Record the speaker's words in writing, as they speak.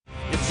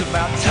It's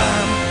about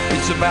time,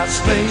 it's about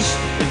space,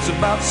 it's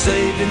about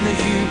saving the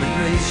human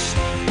race.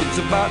 It's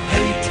about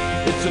hate,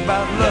 it's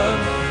about love,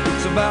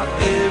 it's about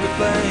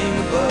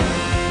everything above.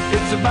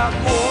 It's about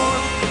war,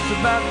 it's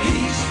about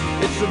peace,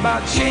 it's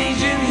about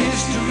changing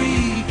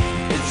history.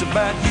 It's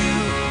about you,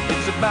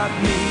 it's about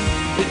me,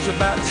 it's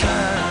about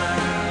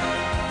time.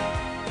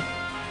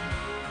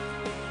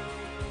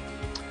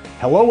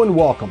 Hello and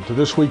welcome to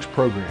this week's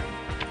program.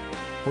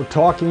 We're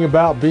talking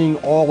about being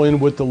all in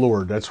with the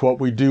Lord. That's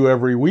what we do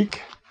every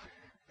week.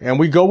 And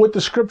we go with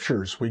the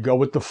scriptures. We go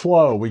with the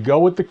flow. We go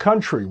with the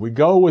country. We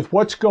go with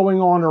what's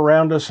going on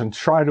around us and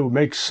try to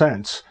make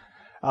sense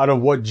out of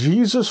what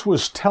Jesus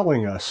was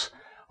telling us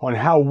on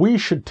how we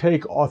should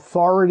take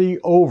authority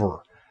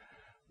over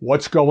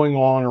what's going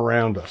on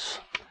around us.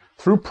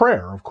 Through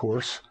prayer, of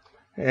course.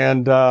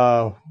 And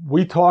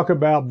we talk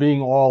about being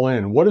all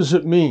in. What does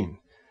it mean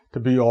to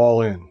be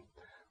all in?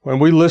 When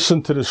we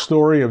listen to the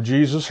story of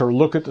Jesus or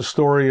look at the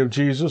story of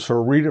Jesus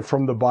or read it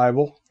from the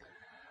Bible,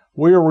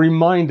 we are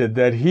reminded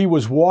that he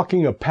was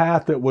walking a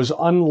path that was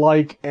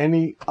unlike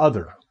any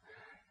other.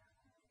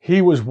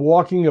 He was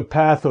walking a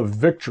path of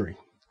victory.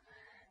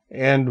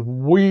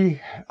 And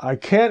I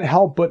can't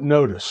help but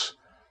notice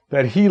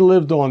that he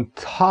lived on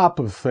top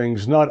of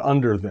things, not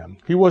under them.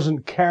 He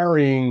wasn't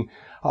carrying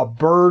a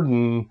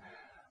burden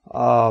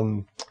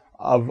of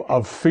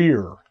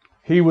fear.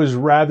 He was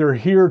rather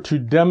here to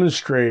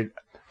demonstrate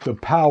the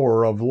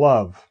power of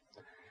love.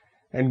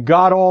 And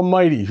God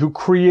Almighty, who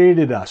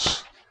created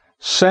us,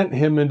 sent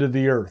him into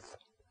the earth.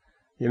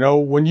 You know,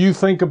 when you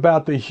think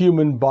about the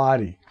human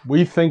body,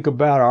 we think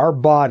about our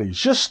bodies.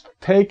 Just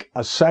take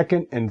a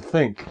second and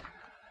think.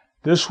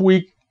 This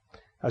week,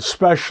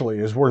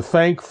 especially, as we're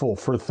thankful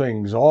for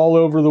things all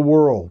over the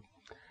world,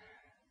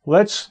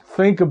 let's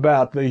think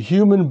about the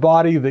human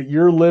body that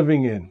you're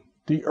living in,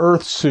 the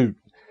earth suit,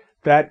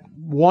 that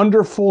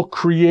wonderful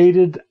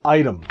created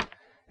item.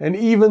 And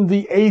even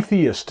the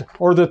atheist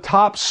or the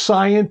top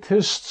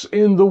scientists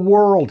in the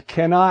world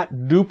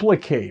cannot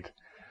duplicate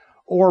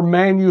or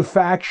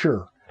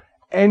manufacture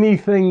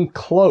anything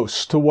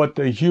close to what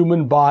the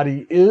human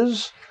body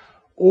is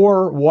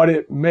or what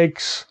it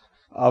makes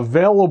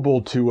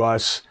available to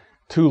us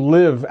to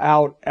live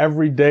out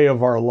every day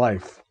of our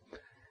life.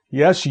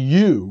 Yes,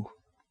 you,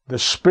 the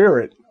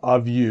spirit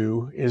of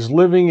you, is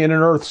living in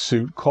an earth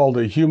suit called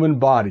a human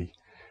body,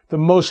 the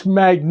most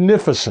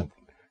magnificent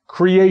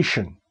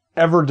creation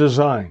ever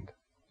designed.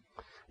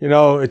 You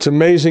know, it's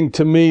amazing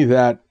to me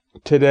that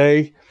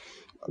today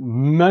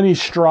many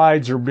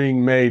strides are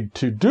being made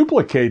to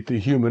duplicate the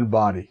human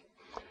body.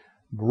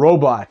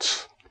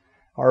 Robots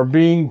are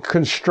being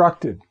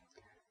constructed,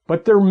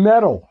 but they're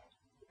metal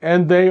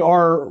and they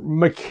are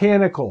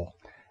mechanical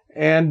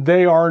and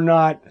they are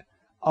not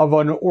of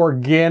an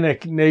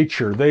organic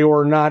nature. They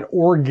are not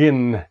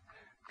organ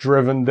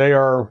driven. They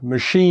are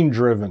machine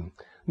driven.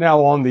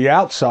 Now, on the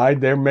outside,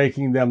 they're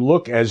making them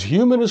look as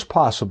human as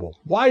possible.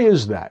 Why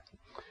is that?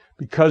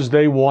 Because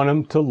they want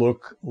them to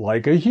look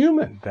like a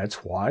human.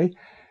 That's why.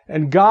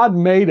 And God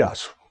made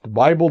us. The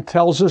Bible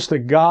tells us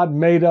that God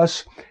made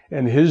us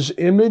in his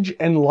image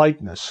and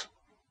likeness.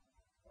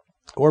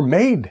 We're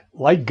made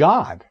like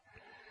God.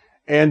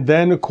 And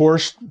then, of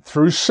course,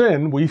 through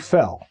sin, we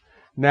fell.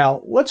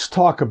 Now, let's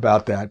talk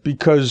about that,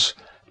 because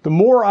the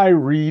more I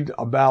read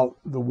about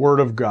the Word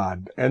of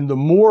God, and the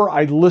more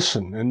I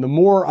listen, and the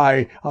more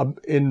I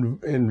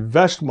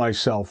invest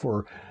myself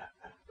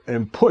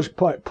and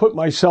put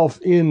myself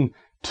into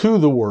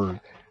the Word,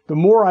 the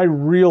more I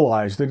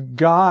realize that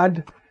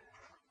God,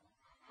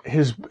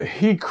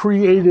 he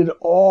created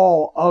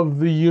all of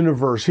the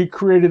universe. He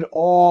created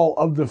all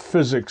of the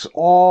physics,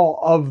 all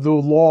of the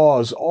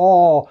laws,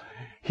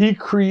 he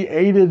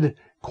created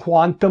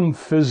quantum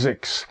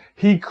physics.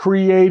 He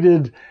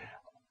created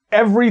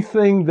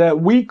everything that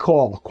we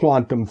call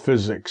quantum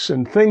physics,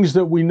 and things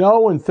that we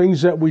know and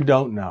things that we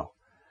don't know.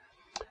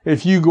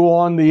 If you go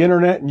on the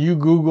internet and you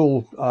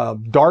Google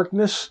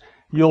darkness,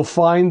 you'll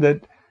find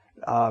that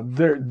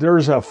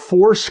there's a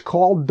force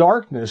called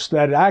darkness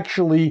that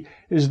actually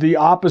is the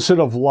opposite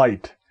of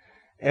light.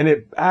 And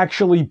it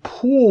actually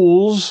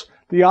pulls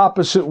the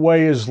opposite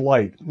way as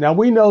light. Now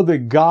we know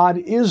that God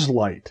is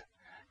light.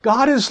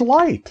 God is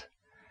light.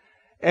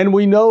 And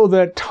we know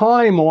that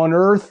time on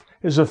earth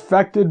is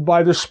affected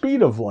by the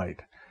speed of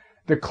light.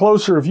 The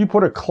closer, if you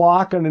put a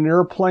clock on an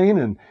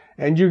airplane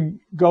and you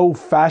go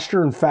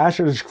faster and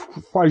faster, as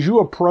you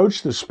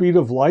approach the speed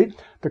of light,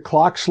 the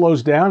clock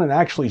slows down and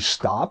actually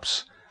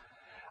stops.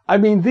 I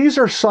mean, these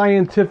are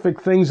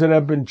scientific things that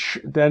have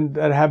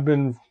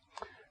been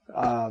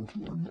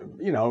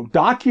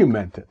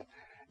documented.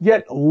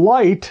 Yet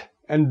light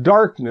and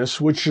darkness,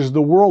 which is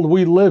the world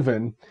we live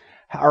in,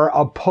 are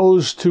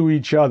opposed to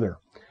each other.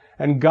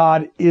 And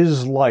God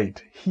is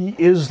light. He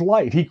is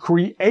light. He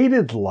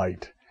created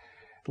light.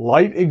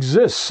 Light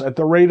exists at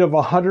the rate of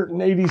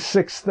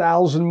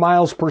 186,000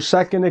 miles per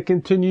second. It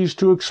continues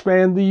to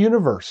expand the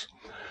universe.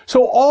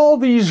 So all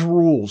these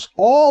rules,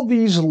 all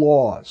these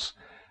laws,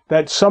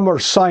 that some are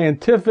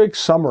scientific,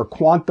 some are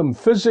quantum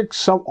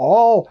physics,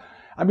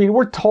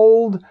 we're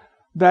told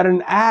that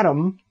an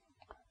atom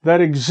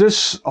that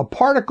exists, a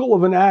particle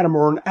of an atom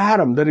or an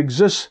atom that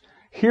exists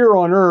here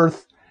on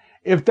Earth,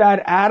 if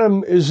that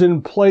atom is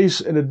in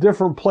a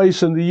different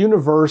place in the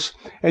universe,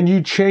 and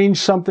you change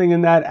something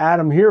in that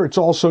atom here, it's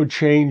also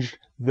changed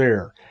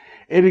there.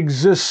 It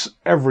exists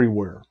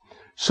everywhere.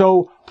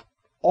 So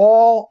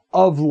all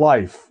of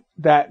life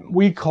that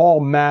we call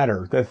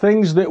matter, the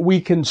things that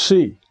we can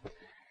see,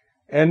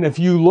 and if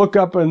you look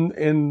up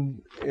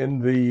in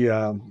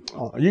the,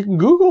 you can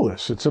Google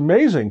this. It's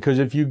amazing, because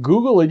if you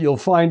Google it, you'll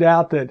find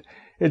out that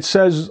it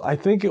says, I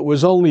think it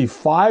was only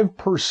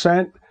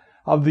 5%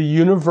 of the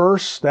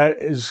universe that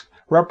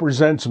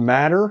represents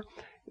matter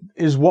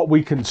is what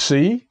we can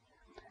see,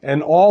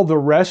 and all the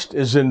rest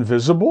is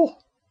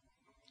invisible.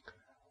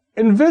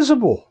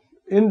 Invisible.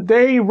 And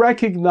they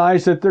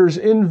recognize that there's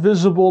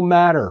invisible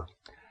matter.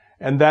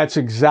 And that's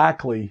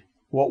exactly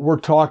what we're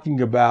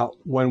talking about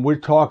when we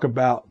talk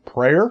about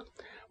prayer,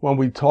 when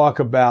we talk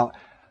about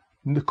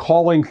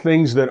calling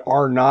things that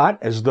are not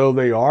as though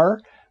they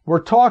are. We're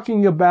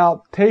talking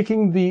about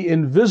taking the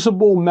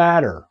invisible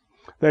matter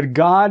that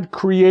God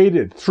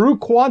created through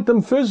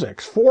quantum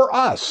physics for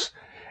us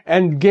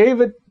and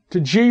gave it to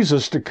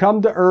Jesus to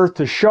come to earth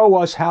to show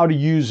us how to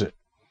use it.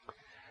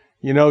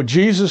 You know,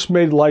 Jesus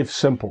made life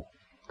simple.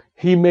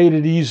 He made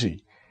it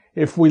easy.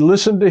 If we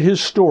listen to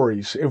his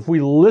stories, if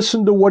we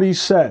listen to what he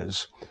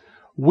says,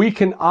 we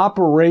can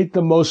operate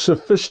the most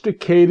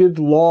sophisticated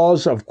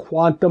laws of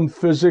quantum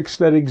physics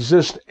that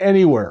exist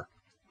anywhere.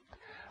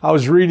 I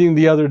was reading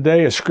the other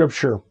day a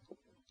scripture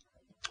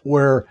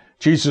where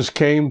Jesus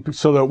came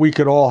so that we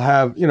could all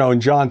have, in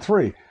John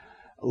 3,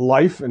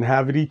 life and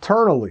have it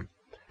eternally.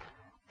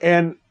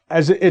 And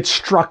as it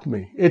struck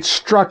me.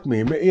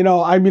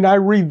 I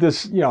read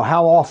this,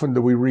 how often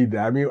do we read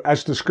that? I mean,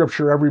 that's the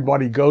scripture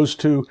everybody goes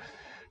to.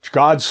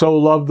 God so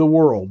loved the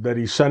world that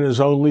he sent his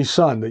only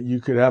son that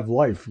you could have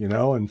life,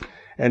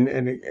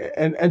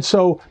 and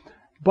so,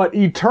 but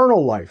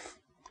eternal life.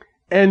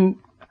 And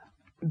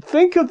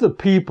think of the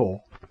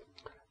people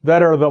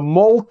that are the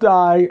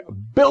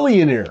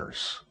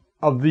multi-billionaires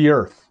of the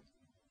earth,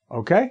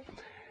 okay?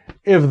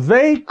 If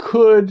they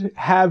could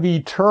have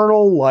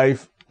eternal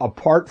life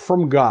apart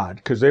from God,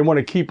 because they want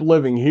to keep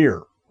living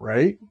here,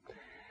 right?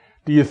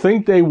 Do you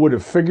think they would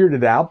have figured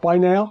it out by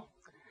now?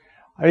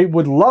 I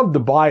would love to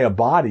buy a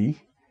body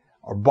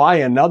or buy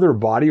another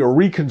body or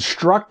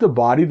reconstruct a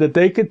body that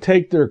they could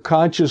take their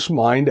conscious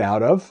mind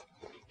out of,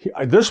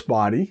 this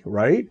body,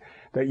 right,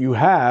 that you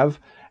have,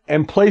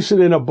 and place it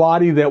in a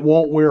body that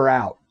won't wear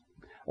out,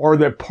 or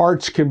that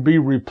parts can be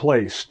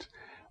replaced,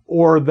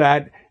 or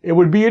that it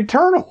would be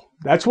eternal.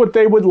 That's what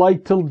they would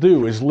like to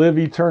do, is live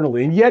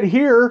eternally. And yet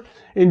here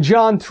in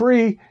John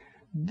 3,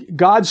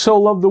 God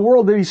so loved the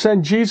world that he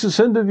sent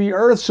Jesus into the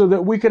earth so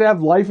that we could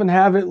have life and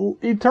have it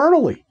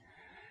eternally.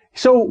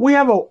 So we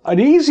have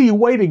an easy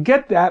way to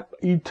get that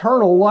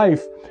eternal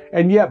life,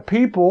 and yet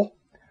people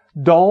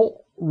don't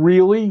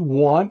really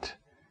want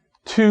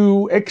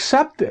to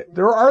accept it.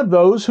 There are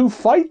those who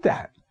fight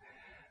that.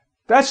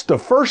 That's the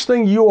first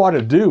thing you ought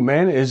to do,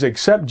 man, is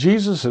accept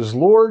Jesus as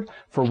Lord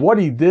for what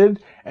he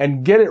did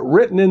and get it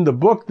written in the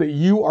book that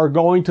you are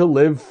going to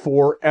live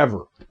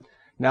forever.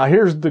 Now,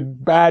 here's the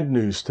bad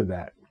news to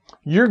that.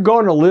 You're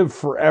going to live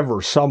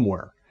forever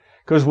somewhere,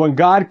 because when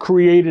God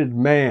created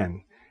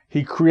man,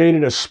 he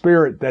created a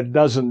spirit that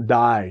doesn't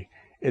die.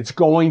 It's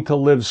going to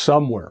live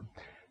somewhere.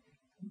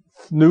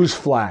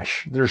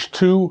 Newsflash, there's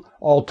two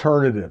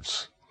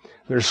alternatives.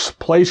 There's a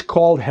place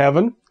called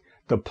heaven,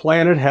 the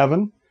planet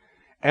heaven,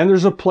 and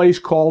there's a place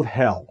called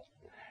hell.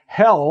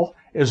 Hell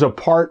is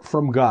apart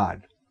from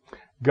God.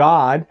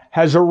 God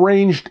has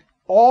arranged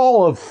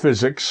all of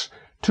physics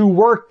to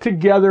work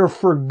together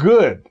for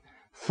good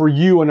for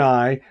you and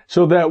I,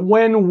 so that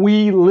when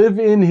we live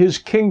in his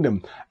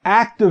kingdom,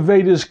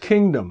 activate his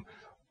kingdom,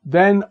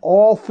 then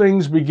all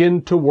things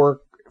begin to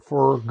work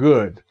for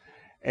good.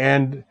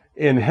 And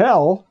in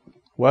hell,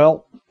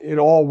 well, it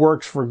all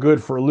works for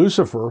good for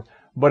Lucifer,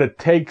 but it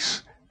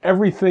takes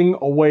everything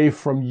away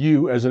from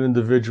you as an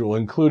individual,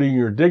 including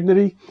your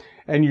dignity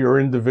and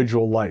your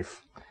individual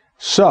life.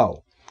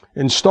 So,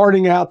 in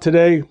starting out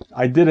today,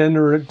 I did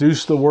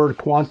introduce the word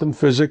quantum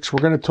physics.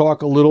 We're going to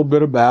talk a little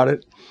bit about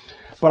it,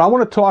 but I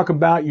want to talk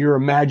about your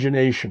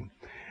imagination.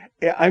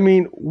 I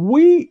mean,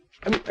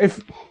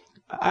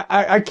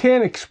 I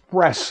can't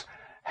express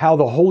how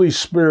the Holy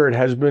Spirit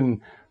has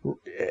been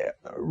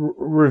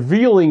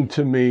revealing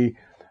to me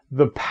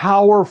the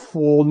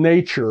powerful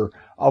nature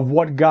of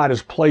what God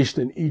has placed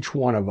in each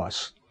one of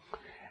us.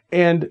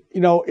 And,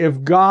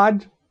 if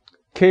God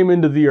came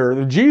into the earth,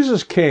 if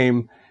Jesus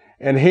came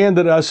and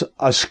handed us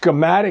a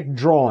schematic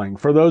drawing,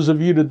 for those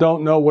of you that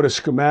don't know what a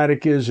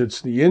schematic is,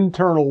 it's the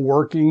internal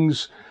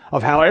workings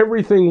of how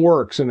everything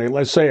works in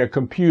let's say a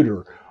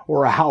computer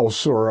or a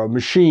house or a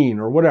machine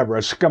or whatever,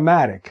 a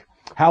schematic,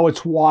 how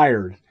it's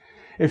wired.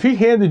 If he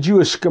handed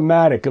you a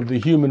schematic of the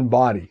human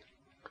body,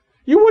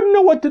 you wouldn't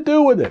know what to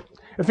do with it.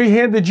 If he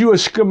handed you a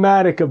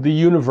schematic of the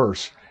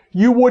universe,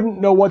 you wouldn't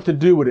know what to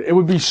do with it. It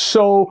would be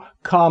so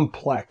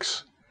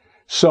complex.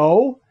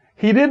 So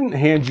He didn't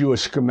hand you a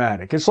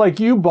schematic. It's like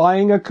you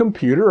buying a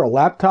computer, a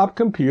laptop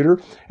computer,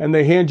 and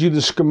they hand you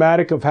the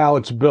schematic of how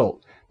it's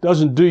built.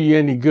 Doesn't do you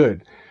any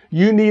good.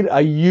 You need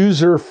a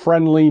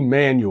user-friendly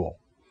manual.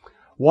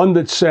 One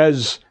that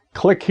says,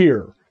 click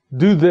here,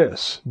 do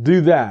this,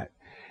 do that.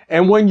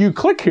 And when you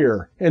click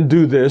here and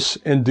do this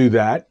and do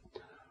that,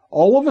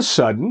 all of a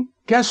sudden,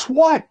 guess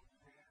what?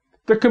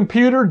 The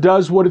computer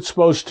does what it's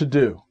supposed to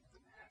do.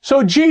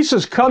 So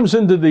Jesus comes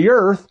into the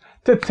earth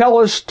to tell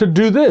us to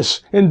do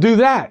this and do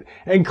that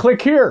and click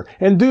here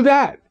and do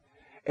that.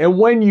 And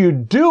when you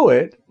do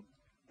it,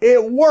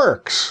 it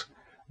works.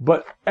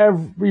 But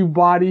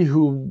everybody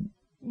who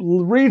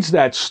reads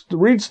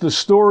the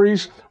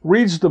stories,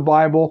 reads the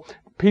Bible,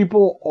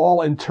 people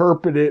all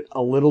interpret it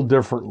a little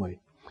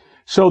differently.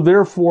 So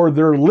therefore,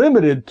 they're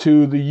limited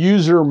to the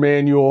user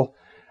manual.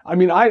 I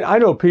mean, I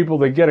know people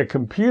that get a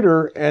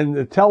computer and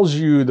it tells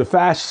you the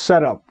fast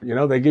setup. You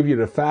know, they give you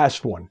the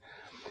fast one.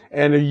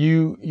 And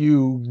you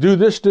do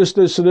this, and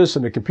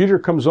the computer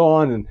comes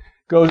on and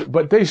goes,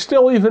 but they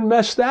still even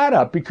mess that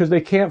up because they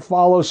can't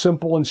follow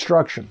simple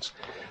instructions.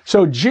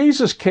 So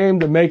Jesus came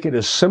to make it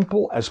as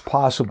simple as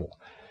possible.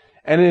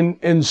 And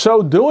in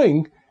so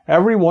doing,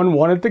 everyone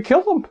wanted to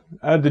kill him,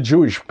 the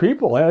Jewish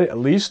people, at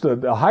least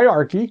the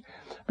hierarchy,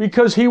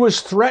 because he was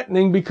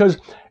threatening, because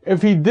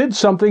if he did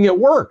something, it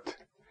worked.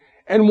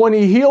 And when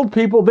he healed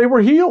people, they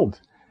were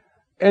healed.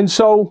 And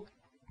so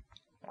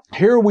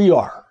here we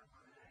are.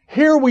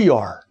 Here we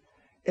are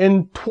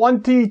in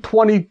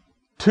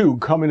 2022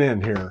 coming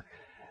in here.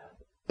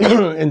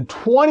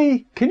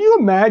 Can you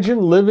imagine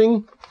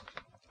living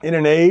in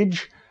an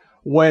age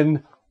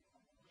when,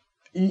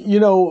 you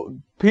know,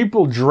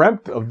 people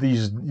dreamt of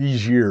these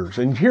years,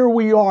 and here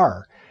we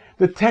are,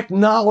 the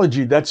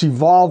technology that's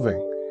evolving.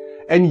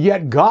 And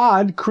yet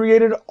God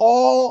created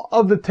all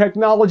of the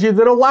technology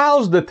that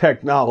allows the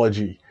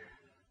technology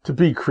to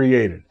be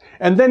created.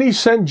 And then he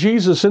sent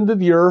Jesus into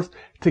the earth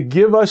to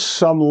give us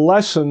some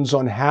lessons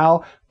on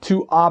how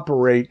to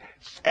operate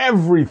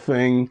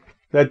everything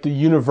that the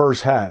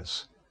universe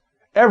has.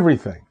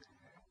 Everything.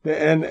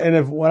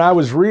 And when I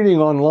was reading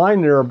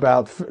online there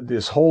about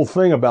this whole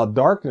thing about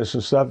darkness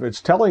and stuff,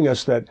 it's telling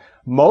us that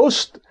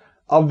most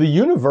of the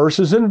universe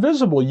is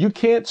invisible. You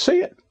can't see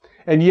it.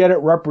 And yet it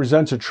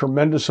represents a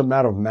tremendous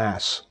amount of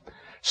mass.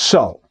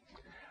 So,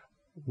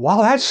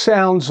 while that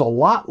sounds a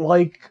lot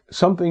like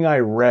something I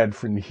read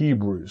from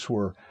Hebrews,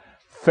 where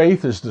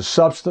faith is the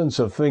substance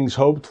of things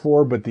hoped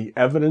for, but the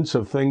evidence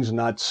of things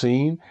not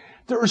seen,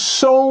 there's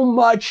so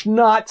much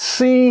not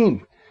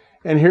seen.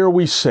 And here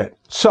we sit.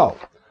 So,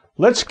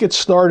 let's get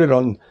started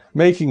on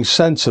making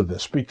sense of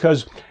this,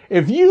 because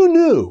if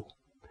you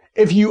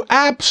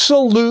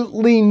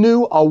absolutely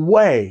knew a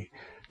way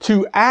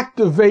to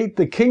activate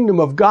the kingdom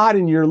of God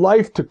in your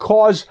life to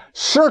cause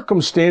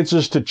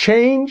circumstances to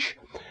change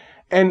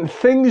and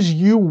things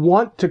you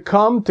want to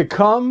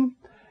come,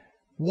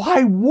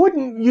 why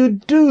wouldn't you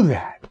do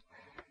that?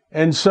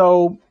 And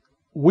so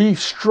we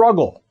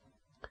struggle.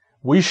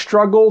 We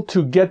struggle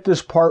to get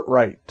this part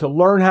right, to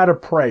learn how to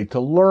pray, to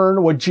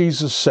learn what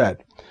Jesus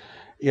said.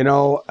 You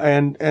know,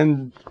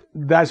 and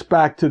that's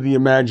back to the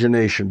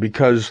imagination,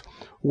 because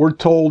we're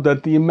told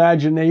that the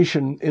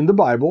imagination in the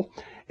Bible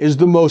is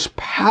the most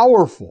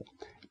powerful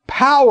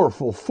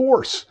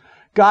force.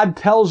 God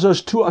tells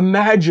us to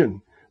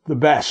imagine the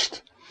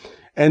best.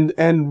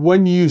 And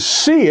when you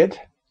see it,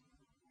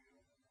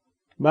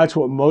 that's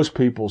what most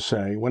people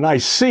say. When I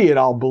see it,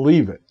 I'll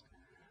believe it.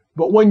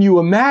 But when you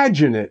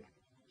imagine it,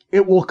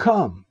 it will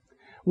come.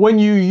 When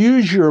you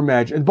use your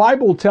imagination, the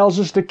Bible tells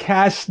us to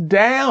cast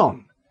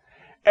down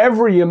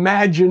every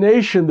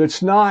imagination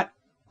that's not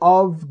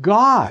of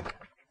God.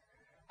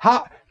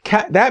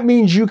 That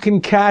means you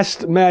can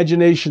cast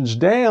imaginations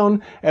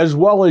down as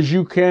well as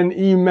you can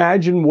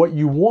imagine what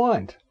you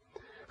want.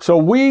 So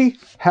we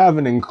have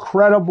an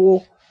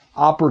incredible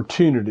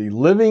opportunity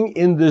living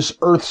in this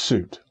earth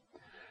suit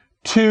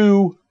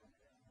to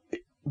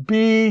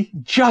be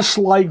just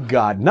like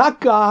God.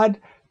 Not God,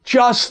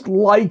 just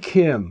like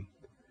Him.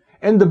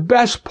 And the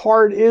best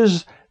part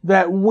is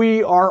that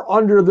we are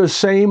under the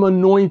same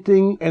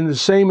anointing, and the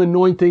same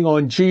anointing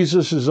on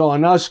Jesus is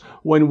on us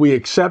when we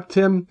accept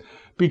Him,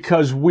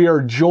 because we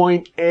are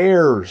joint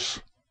heirs.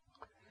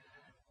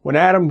 When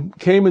Adam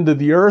came into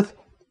the earth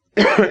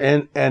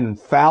and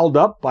fouled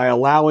up by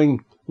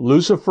allowing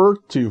Lucifer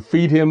to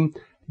feed him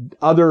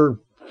other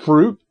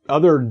fruit,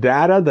 other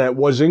data that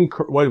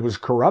was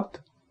corrupt,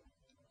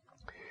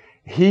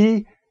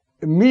 he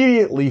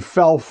immediately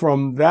fell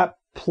from that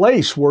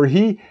place where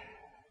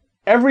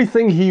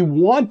everything he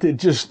wanted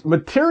just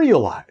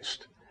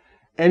materialized.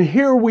 And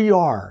here we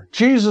are.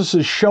 Jesus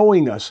is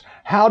showing us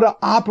how to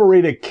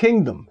operate a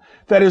kingdom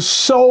that is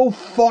so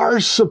far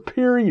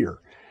superior,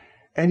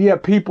 and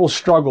yet people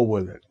struggle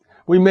with it.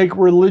 We make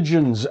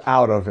religions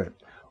out of it.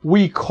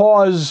 We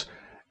cause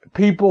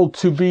people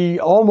to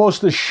be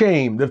almost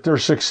ashamed if they're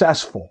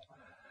successful.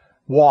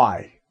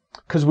 Why?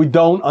 Because we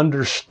don't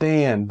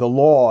understand the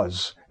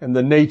laws and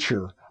the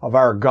nature of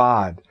our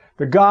God,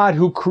 The God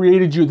who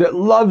created you, that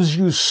loves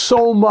you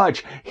so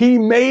much. He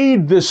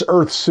made this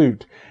earth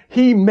suit.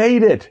 He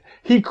made it.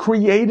 He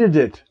created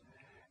it.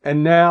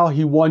 And now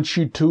He wants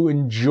you to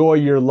enjoy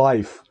your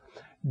life.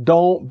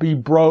 Don't be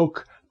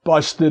broke,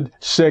 busted,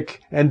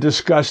 sick, and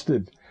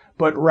disgusted,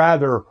 but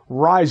rather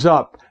rise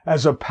up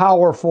as a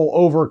powerful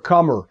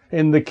overcomer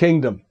in the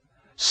kingdom.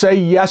 Say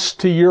yes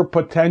to your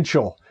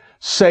potential.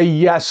 Say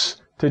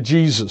yes to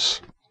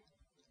Jesus.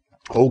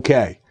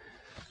 Okay,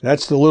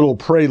 that's the little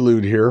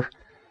prelude here.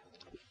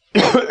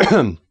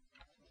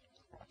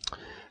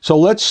 So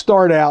let's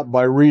start out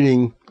by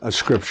reading a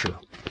scripture.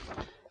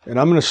 And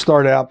I'm going to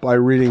start out by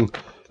reading,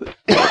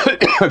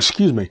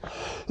 excuse me,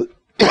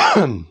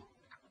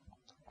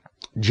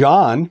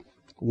 John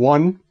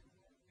 1,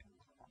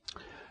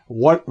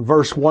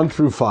 verse 1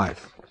 through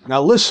 5.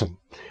 Now listen.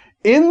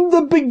 In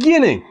the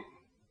beginning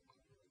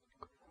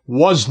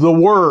was the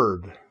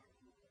Word,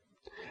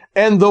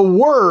 and the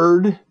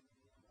Word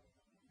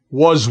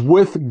was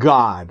with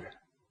God,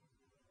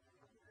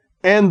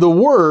 and the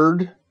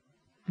Word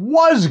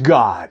was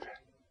God.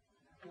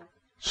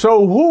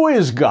 So who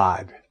is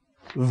God?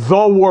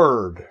 The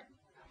Word.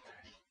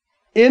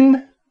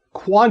 In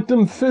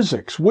quantum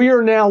physics, we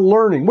are now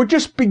learning, we're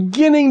just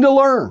beginning to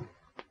learn,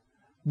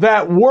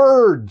 that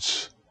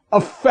words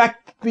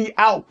affect the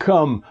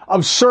outcome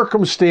of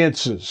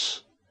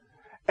circumstances.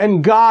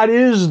 And God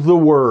is the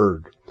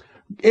Word.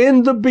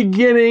 In the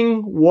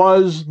beginning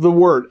was the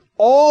Word.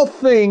 All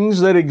things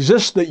that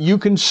exist that you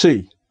can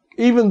see,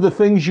 even the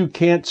things you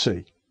can't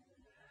see,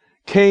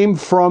 came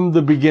from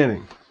the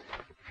beginning.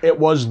 It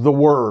was the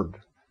Word.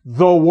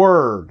 The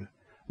Word.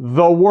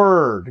 The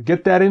Word.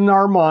 Get that in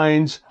our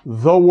minds.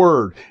 The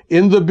Word.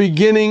 In the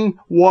beginning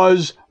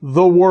was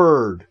the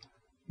Word.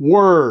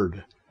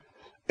 Word.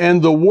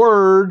 And the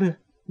Word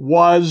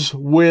was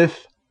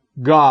with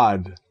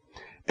God.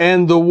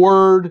 And the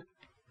Word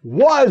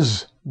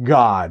was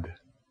God.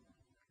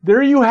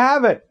 There you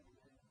have it.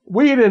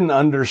 We didn't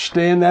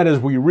understand that as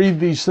we read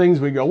these things.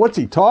 We go, what's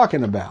he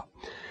talking about?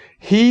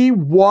 He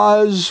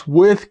was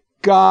with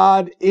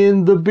God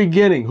in the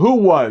beginning. Who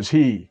was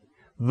He?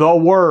 The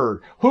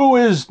Word. Who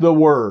is the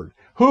Word?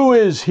 Who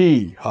is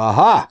He?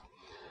 Aha!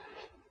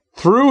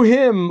 Through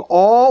Him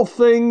all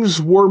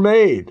things were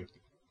made.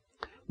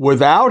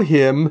 Without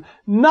Him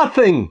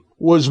nothing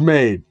was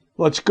made.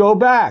 Let's go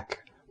back.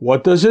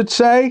 What does it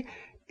say?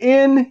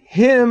 In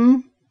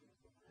Him,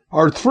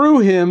 or through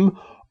Him,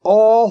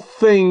 all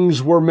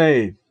things were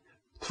made.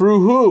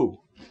 Through who?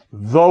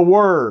 The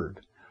Word.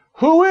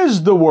 Who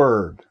is the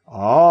Word?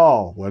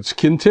 Oh, let's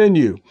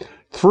continue.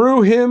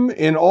 Through Him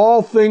in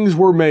all things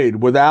were made.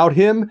 Without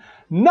Him,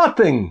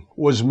 nothing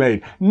was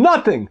made.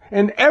 Nothing.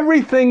 And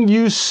everything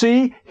you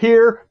see,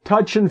 hear,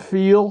 touch, and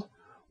feel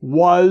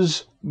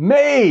was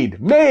made,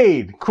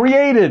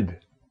 created.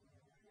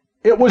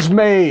 It was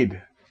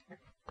made.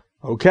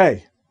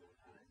 Okay.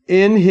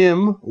 In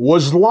Him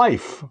was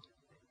life,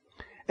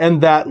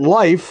 and that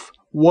life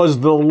was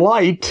the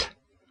light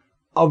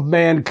of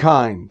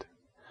mankind.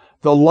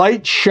 The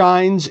light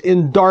shines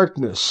in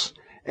darkness,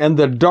 and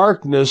the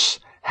darkness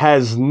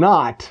has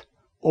not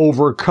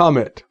overcome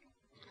it.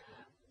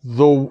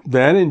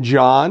 Then in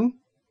John,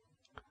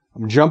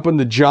 I'm jumping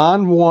to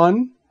John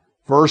 1,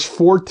 verse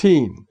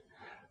 14.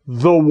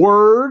 The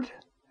Word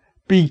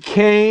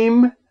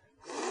became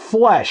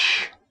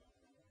flesh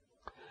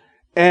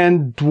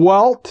and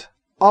dwelt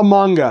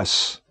among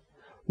us.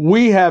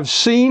 We have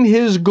seen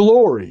His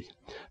glory,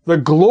 the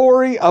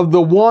glory of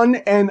the one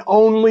and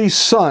only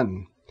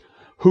Son,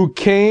 who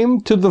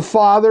came to the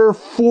Father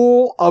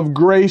full of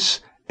grace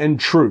and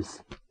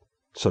truth.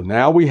 So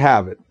now we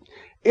have it.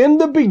 In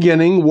the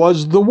beginning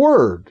was the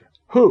Word.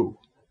 Who?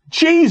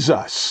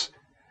 Jesus.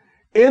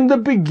 In the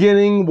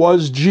beginning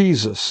was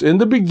Jesus. In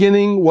the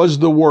beginning was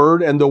the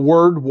Word, and the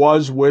Word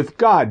was with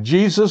God.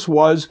 Jesus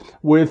was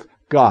with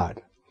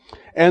God.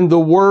 And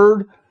the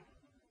Word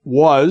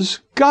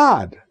was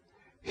God.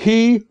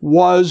 He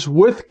was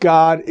with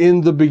God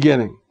in the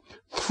beginning.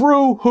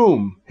 Through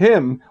whom?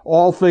 Him,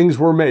 all things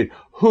were made.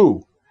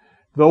 Who?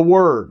 The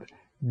Word.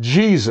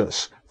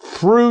 Jesus.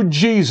 Through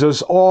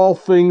Jesus, all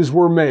things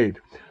were made.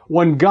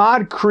 When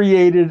God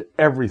created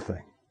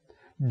everything,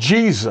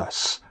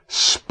 Jesus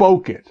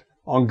spoke it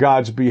on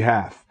God's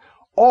behalf.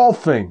 All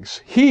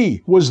things.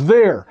 He was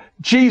there.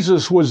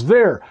 Jesus was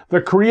there.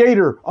 The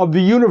creator of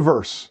the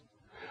universe.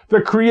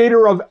 The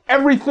creator of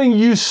everything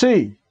you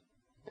see.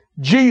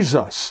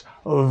 Jesus,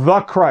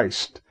 the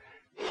Christ.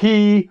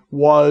 He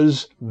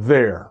was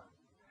there.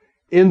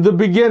 In the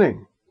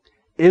beginning.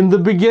 In the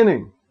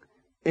beginning.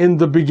 In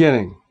the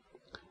beginning.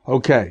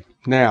 Okay,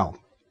 now,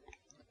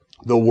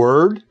 the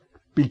Word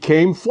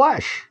became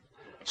flesh.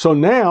 So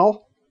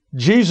now,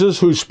 Jesus,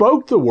 who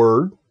spoke the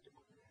Word,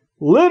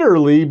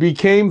 literally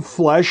became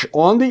flesh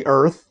on the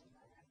earth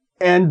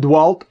and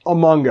dwelt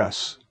among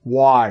us.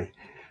 Why?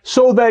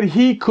 So that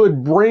He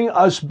could bring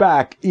us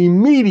back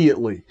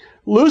immediately.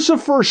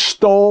 Lucifer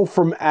stole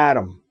from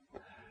Adam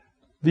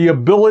the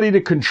ability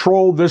to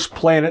control this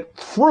planet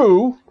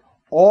through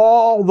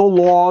all the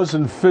laws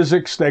and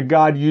physics that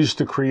God used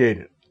to create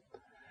it.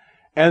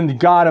 And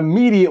God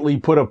immediately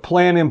put a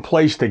plan in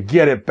place to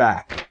get it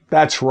back.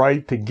 That's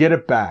right, to get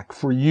it back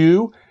for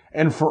you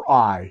and for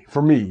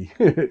me,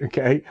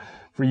 okay?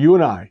 For you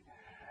and I.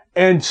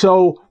 And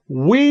so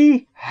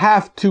we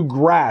have to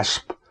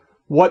grasp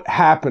what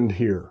happened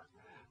here.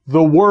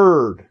 The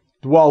Word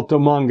dwelt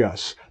among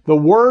us. The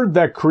Word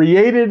that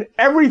created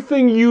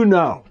everything you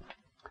know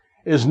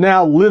is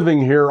now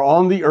living here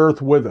on the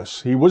earth with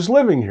us. He was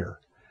living here.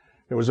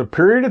 There was a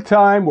period of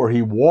time where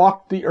he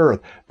walked the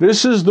earth.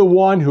 This is the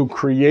one who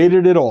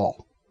created it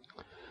all.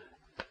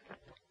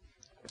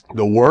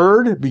 The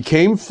Word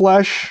became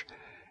flesh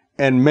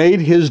and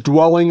made his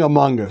dwelling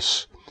among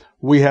us.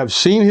 We have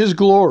seen his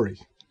glory,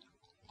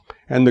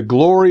 and the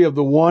glory of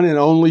the one and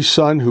only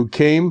Son who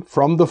came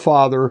from the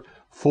Father,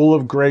 full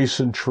of grace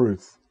and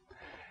truth.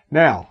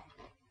 Now,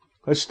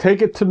 let's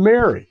take it to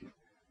Mary.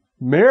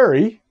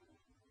 Mary,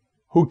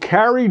 who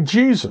carried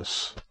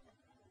Jesus.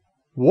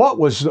 What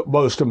was the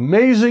most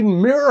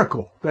amazing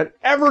miracle that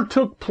ever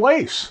took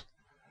place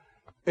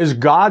is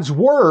God's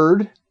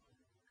Word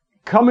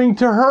coming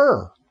to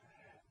her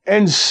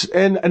and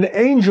an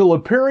angel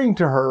appearing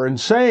to her and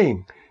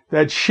saying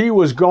that she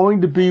was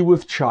going to be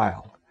with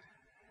child.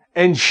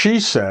 And she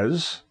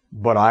says,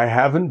 but I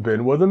haven't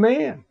been with a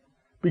man.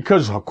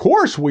 Because, of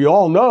course, we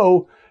all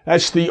know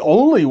that's the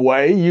only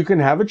way you can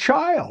have a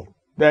child.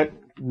 That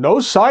no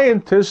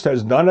scientist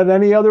has done it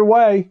any other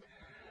way.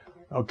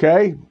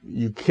 Okay?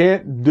 You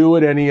can't do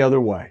it any other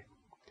way.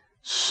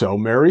 So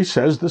Mary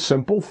says the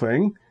simple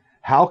thing,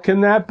 how can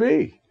that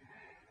be?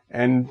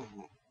 And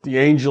the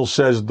angel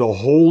says, the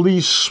Holy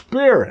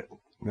Spirit.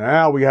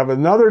 Now we have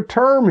another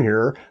term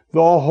here,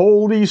 the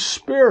Holy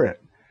Spirit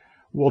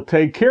will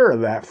take care of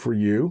that for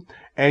you,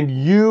 and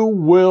you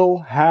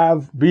will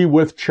be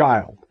with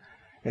child.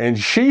 And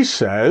she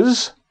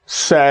says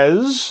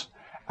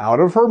out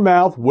of her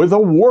mouth with a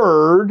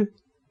word,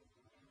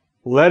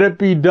 let it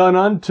be done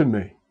unto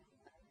me,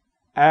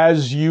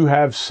 as you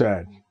have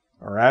said,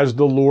 or as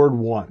the Lord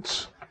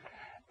wants.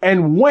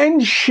 And when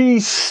she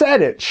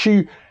said it,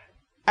 she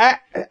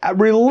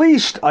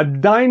released a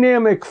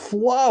dynamic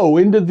flow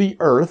into the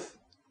earth,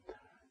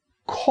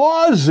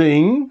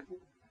 causing,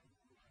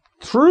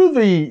 through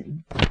the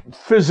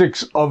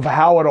physics of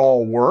how it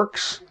all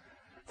works,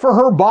 for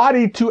her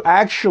body to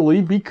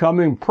actually become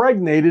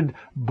impregnated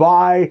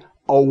by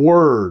a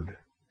word.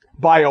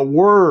 By a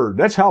word.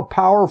 That's how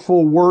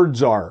powerful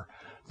words are.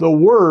 The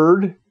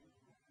Word,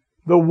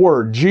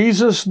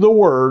 Jesus the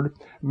Word,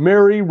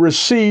 Mary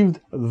received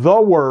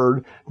the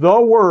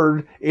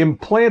Word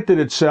implanted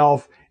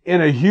itself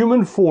in a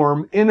human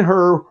form in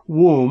her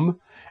womb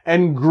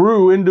and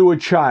grew into a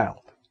child.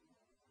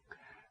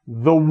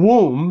 The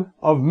womb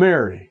of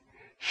Mary.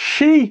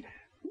 She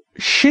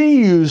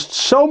used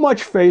so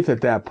much faith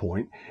at that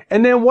point.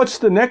 And then what's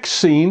the next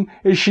scene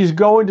is she's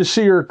going to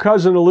see her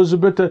cousin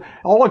Elizabeth,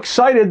 all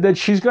excited that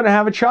she's going to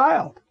have a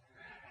child.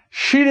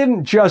 She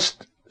didn't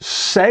just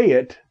say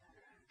it,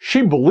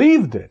 she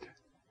believed it.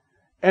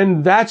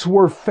 And that's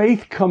where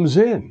faith comes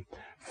in.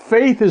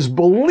 Faith is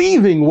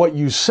believing what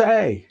you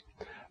say.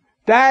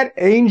 That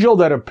angel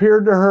that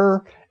appeared to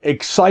her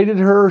excited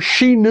her.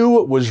 She knew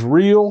it was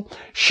real.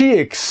 She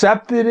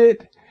accepted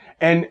it.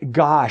 And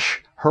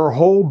gosh, her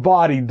whole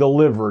body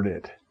delivered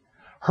it.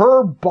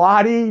 Her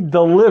body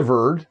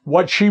delivered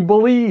what she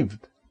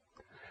believed.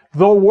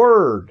 The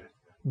Word.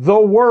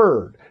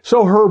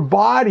 So her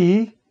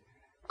body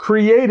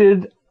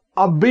created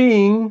a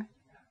being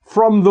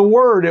from the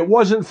Word. It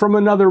wasn't from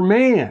another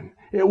man.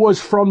 It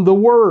was from the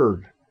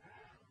Word.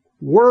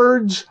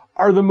 Words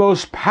are the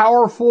most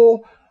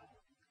powerful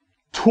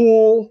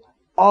tool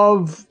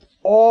of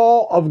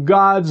all of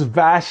God's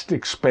vast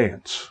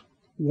expanse.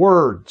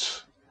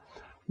 Words.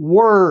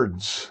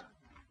 The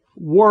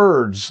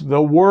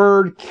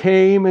Word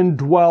came and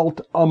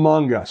dwelt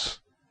among us.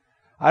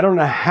 I don't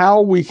know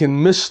how we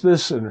can miss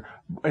this and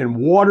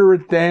water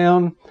it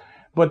down,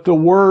 but the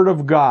Word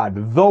of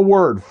God, the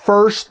Word.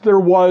 First there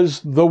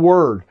was the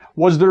Word.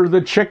 Was there the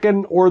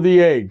chicken or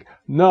the egg?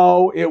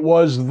 No, it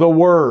was the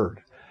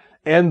Word.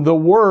 And the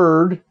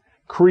Word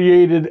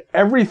created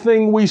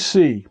everything we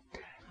see.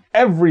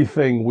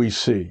 Everything we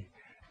see.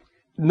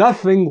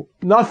 Nothing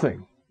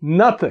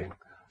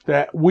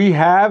that we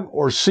have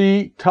or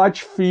see,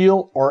 touch,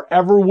 feel, or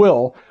ever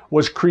will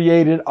was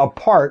created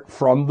apart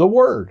from the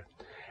Word.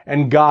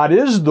 And God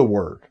is the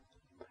Word.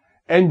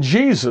 And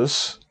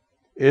Jesus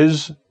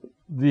is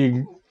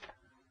the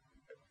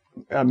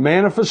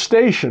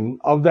manifestation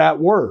of that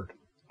Word.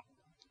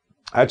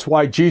 That's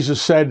why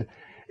Jesus said,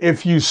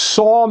 if you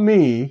saw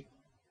me,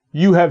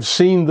 you have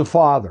seen the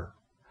Father.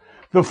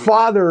 The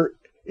Father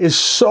is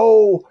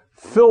so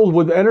filled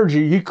with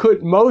energy,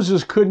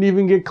 Moses couldn't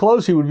even get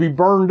close. He would be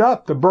burned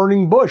up, the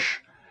burning bush.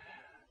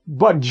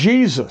 But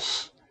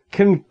Jesus,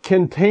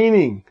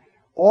 containing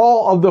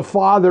all of the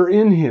Father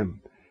in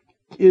him,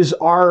 is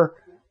our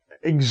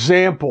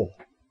example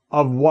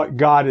of what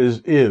God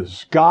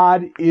is.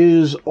 God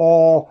is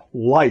all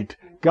light.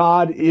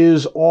 God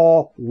is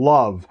all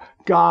love.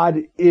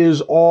 God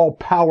is all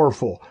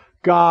powerful.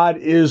 God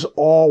is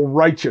all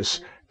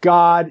righteous.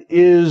 God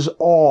is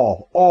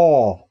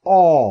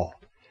all.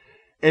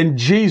 And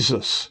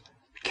Jesus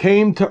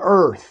came to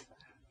earth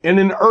in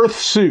an earth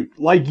suit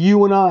like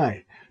you and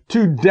I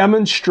to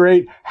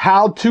demonstrate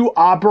how to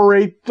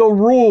operate the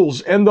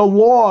rules and the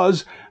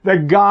laws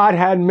that God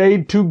had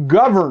made to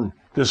govern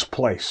this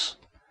place.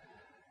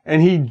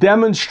 And he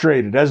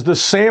demonstrated as the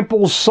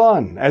sample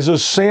son, as a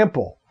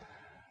sample,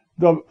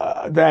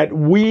 that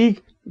we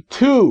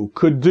too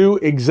could do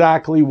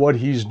exactly what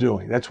he's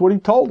doing. That's what he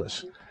told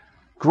us.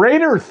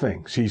 Greater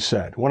things, he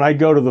said, when I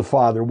go to the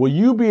Father, will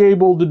you be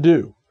able to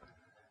do,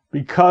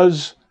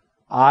 because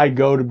I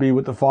go to be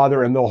with the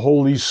Father and the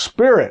Holy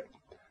Spirit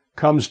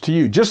comes to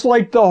you. Just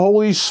like the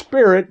Holy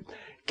Spirit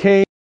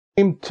came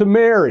to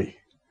Mary.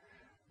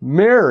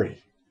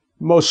 Mary,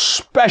 most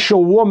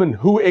special woman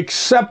who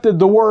accepted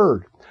the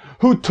word,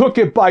 who took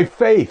it by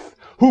faith,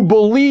 who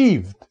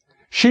believed.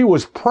 She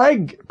was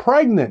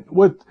pregnant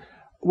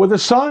with a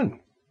son.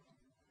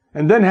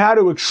 And then had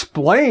to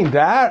explain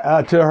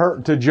that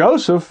to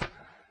Joseph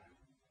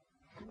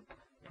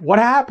what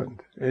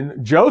happened.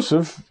 And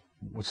Joseph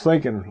was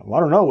thinking, I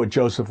don't know what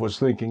Joseph was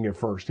thinking at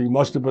first. He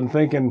must have been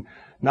thinking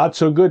not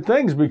so good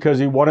things, because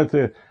he wanted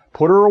to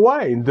put her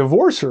away and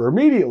divorce her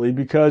immediately,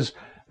 because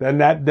then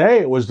that day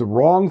it was the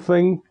wrong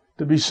thing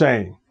to be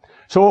saying.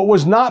 So it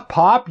was not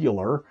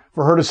popular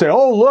for her to say,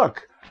 oh,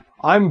 look,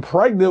 I'm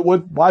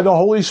pregnant by the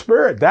Holy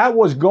Spirit. That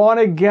was gone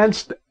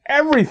against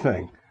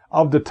everything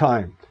of the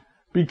time,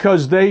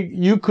 because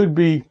you could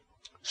be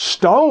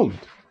stoned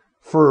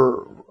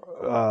for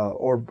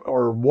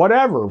or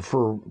whatever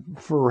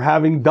for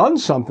having done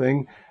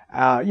something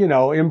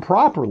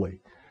improperly.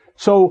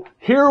 So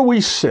here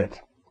we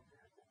sit,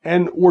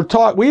 and we're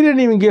taught. We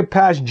didn't even get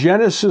past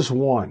Genesis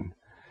 1,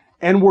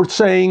 and we're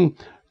saying,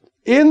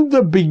 in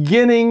the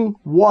beginning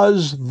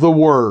was the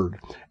Word,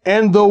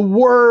 and the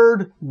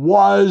Word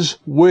was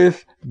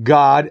with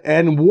God,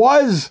 and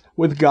was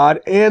with God,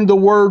 and the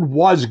Word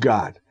was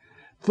God.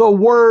 The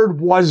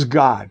Word was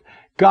God.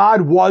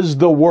 God was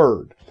the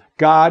Word.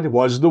 God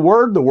was the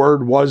Word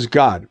was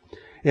God.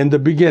 In the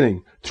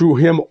beginning, through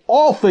him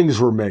all things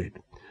were made.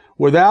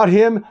 Without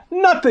him,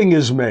 nothing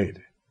is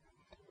made.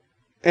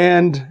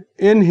 And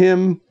in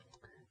him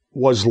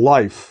was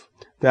life.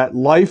 That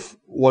life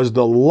was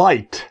the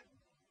light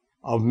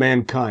of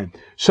mankind.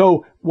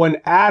 So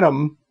when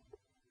Adam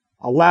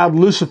allowed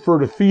Lucifer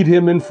to feed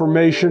him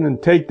information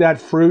and take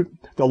that fruit,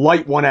 the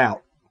light went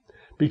out,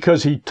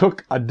 because he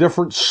took a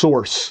different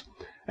source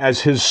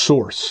as his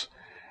source.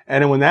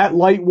 And when that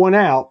light went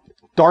out,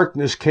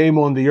 darkness came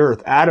on the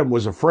earth. Adam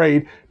was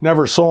afraid,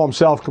 never saw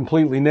himself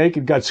completely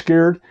naked, got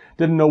scared,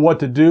 didn't know what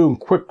to do, and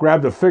quick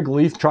grabbed a fig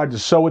leaf, tried to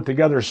sew it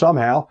together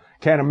somehow.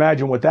 Can't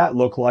imagine what that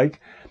looked like.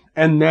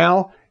 And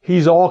now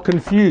he's all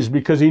confused,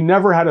 because he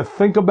never had to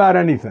think about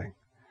anything.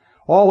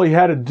 All he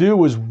had to do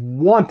was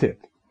want it.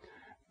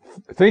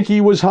 Think he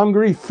was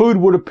hungry, food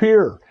would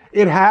appear.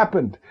 It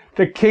happened.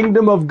 The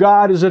kingdom of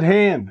God is at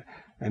hand.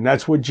 And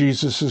that's what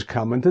Jesus is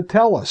coming to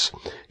tell us.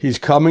 He's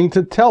coming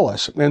to tell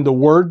us. And the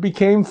Word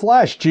became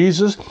flesh.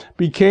 Jesus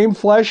became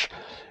flesh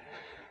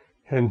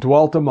and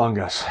dwelt among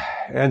us.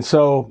 And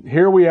so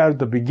here we are at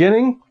the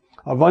beginning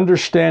of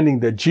understanding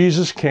that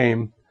Jesus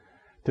came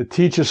to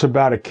teach us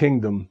about a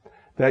kingdom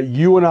that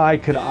you and I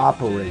could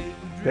operate,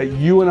 that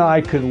you and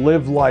I could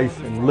live life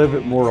and live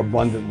it more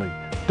abundantly.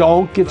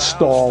 Don't get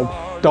stalled.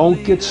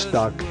 Don't get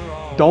stuck.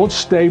 Don't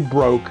stay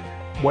broke.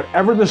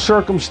 Whatever the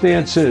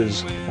circumstance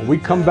is, when we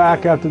come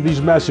back after these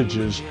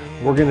messages,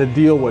 we're going to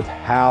deal with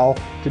how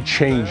to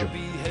change them.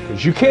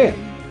 Because you can.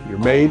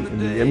 You're made in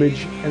the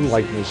image and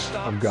likeness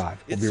of God.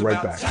 We'll be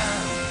right back.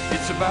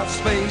 It's about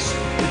space.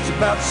 It's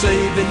about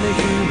saving the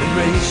human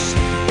race.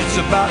 It's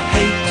about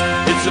hate.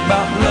 It's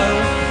about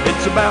love.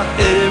 It's about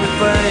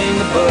everything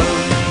above.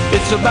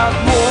 It's about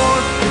war.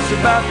 It's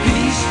about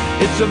peace.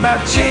 It's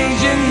about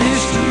changing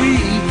history.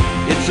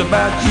 It's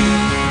about you.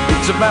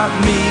 It's about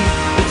me.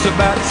 It's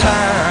about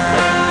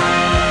time.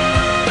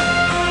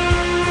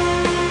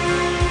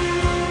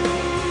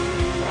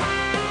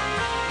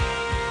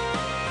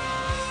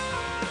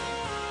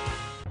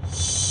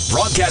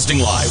 Broadcasting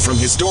live from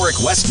historic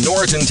West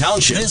Norriton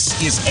Township. This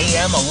is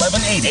AM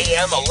 1180.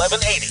 AM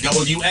 1180.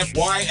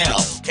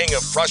 WFYL. King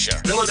of Prussia,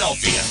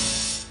 Philadelphia.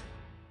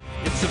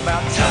 It's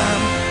about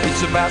time.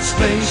 It's about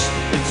space.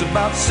 It's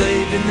about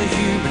saving the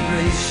human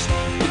race.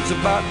 It's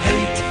about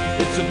hate.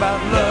 It's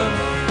about love.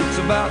 It's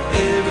about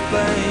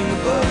everything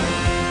above.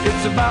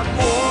 It's about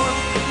war.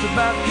 It's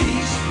about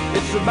peace.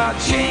 It's about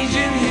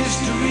changing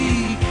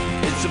history.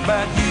 It's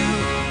about you.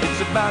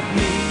 It's about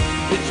me.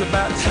 It's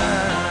about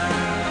time.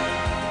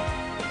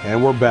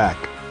 And we're back.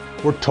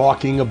 We're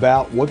talking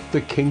about what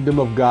the kingdom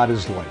of God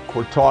is like.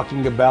 We're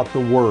talking about the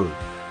Word.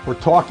 We're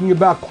talking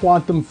about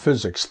quantum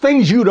physics,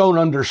 things you don't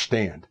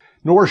understand,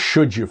 nor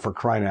should you, for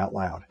crying out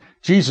loud.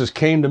 Jesus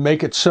came to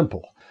make it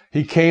simple.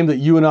 He came that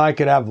you and I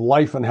could have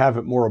life and have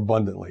it more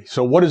abundantly.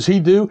 So what does he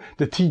do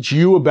to teach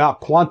you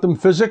about quantum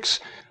physics?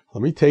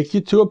 Let me take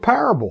you to a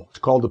parable. It's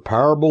called the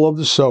parable of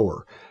the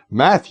sower.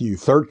 Matthew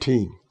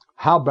 13.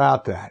 How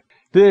about that?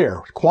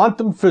 There,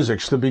 quantum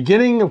physics, the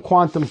beginning of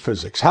quantum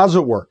physics. How's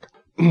it work?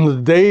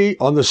 On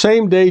the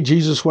same day,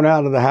 Jesus went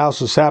out of the house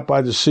and sat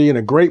by the sea, and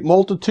a great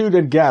multitude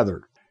had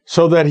gathered,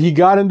 so that he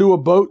got into a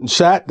boat and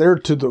sat there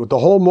the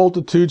whole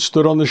multitude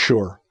stood on the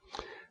shore.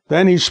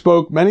 Then he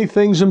spoke many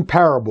things in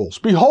parables.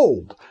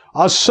 Behold,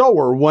 a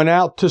sower went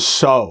out to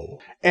sow.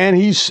 And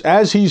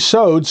as he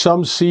sowed,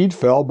 some seed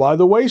fell by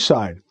the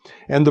wayside,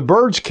 and the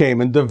birds came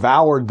and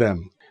devoured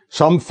them.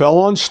 Some fell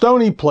on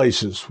stony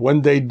places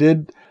when they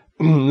did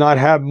not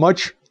have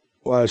much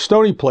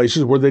stony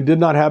places where they did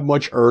not have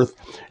much earth,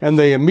 and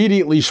they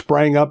immediately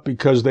sprang up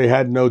because they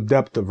had no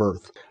depth of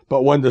earth.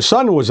 But when the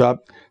sun was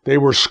up, they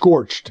were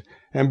scorched,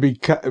 and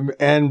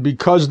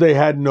because they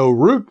had no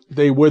root,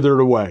 they withered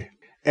away.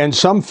 And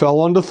some fell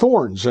onto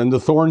thorns, and the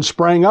thorns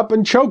sprang up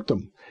and choked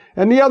them.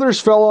 And the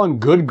others fell on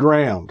good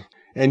ground,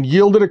 and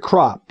yielded a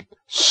crop,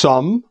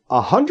 some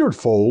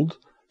 100-fold,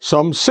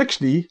 some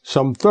 60,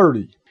 some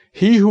 30.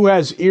 He who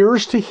has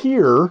ears to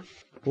hear,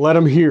 let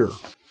him hear.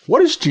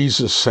 What is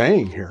Jesus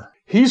saying here?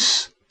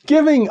 He's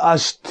giving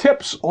us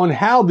tips on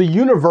how the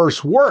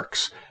universe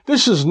works.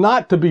 This is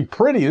not to be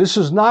pretty. This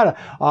is not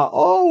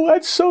oh,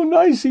 that's so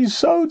nice, he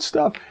sowed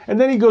stuff. And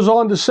then he goes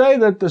on to say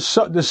that the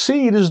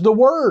seed is the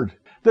word.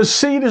 The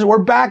seed is, we're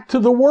back to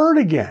the word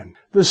again.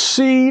 The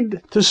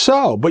seed to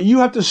sow. But you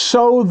have to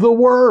sow the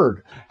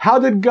word. How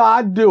did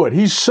God do it?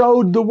 He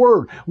sowed the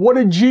word. What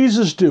did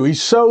Jesus do? He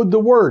sowed the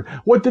word.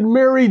 What did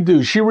Mary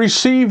do? She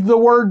received the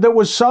word that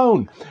was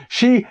sown.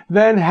 She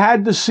then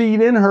had the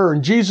seed in her,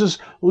 and Jesus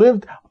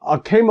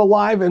came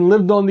alive and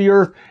lived on the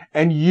earth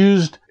and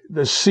used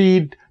the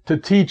seed to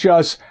teach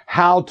us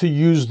how to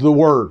use the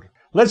word.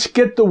 Let's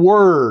get the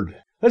word.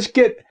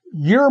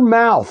 Your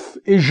mouth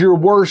is your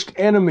worst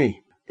enemy.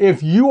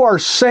 If you are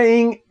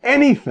saying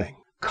anything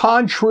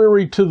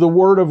contrary to the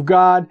word of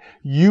God,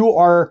 you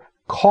are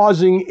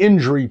causing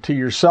injury to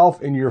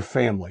yourself and your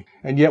family.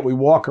 And yet we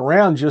walk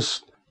around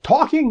just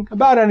talking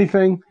about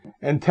anything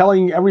and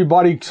telling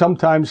everybody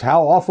sometimes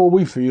how awful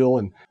we feel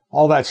and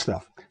all that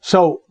stuff.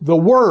 So the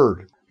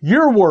word,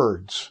 your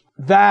words,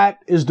 that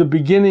is the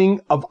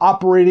beginning of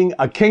operating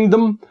a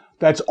kingdom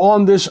that's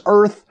on this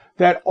earth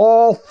that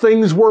all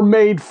things were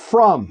made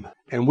from.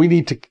 And we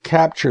need to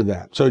capture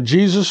that. So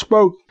Jesus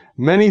spoke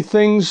many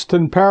things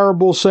in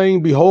parables,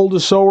 saying, behold, a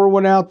sower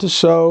went out to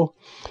sow,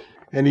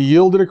 and he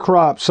yielded a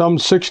crop, some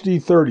 60,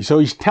 30. So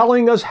he's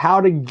telling us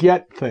how to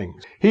get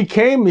things. He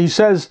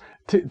says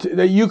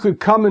that you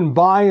could come and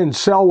buy and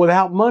sell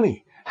without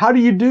money. How do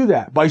you do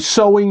that? By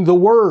sowing the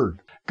word.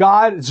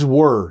 God's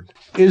word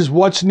is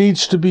what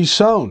needs to be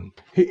sown.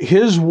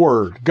 His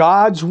word,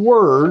 God's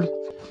word,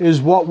 is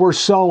what we're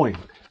sowing.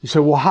 You say,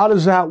 well, how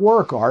does that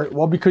work, Art?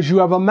 Well, because you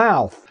have a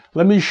mouth.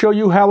 Let me show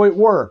you how it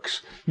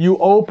works. You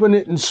open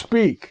it and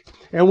speak.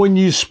 And when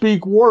you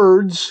speak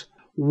words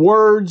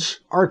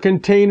are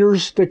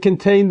containers that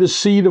contain the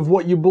seed of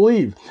what you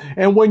believe.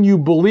 And when you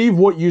believe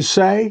what you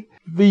say,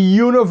 the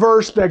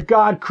universe that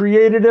God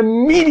created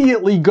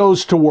immediately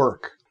goes to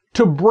work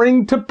to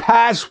bring to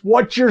pass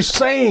what you're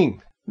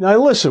saying.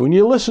 Now listen, when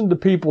you listen to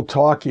people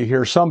talk, you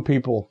hear some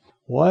people,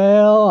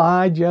 well,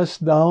 I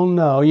just don't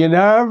know. You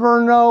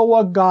never know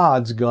what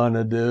God's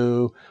gonna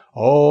do.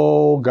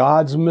 Oh,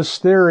 God's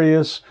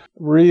mysterious.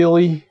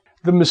 Really?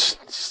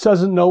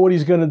 Doesn't know what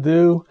he's going to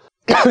do?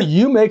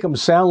 You make him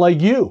sound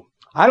like you.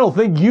 I don't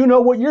think you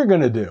know what you're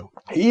going to do.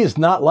 He is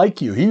not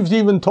like you. He's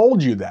even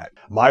told you that.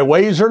 My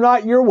ways are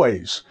not your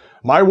ways.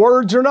 My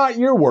words are not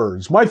your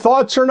words. My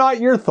thoughts are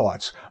not your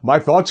thoughts. My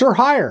thoughts are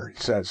higher,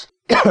 he says.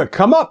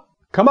 Come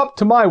up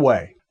to my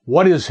way.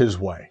 What is his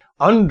way?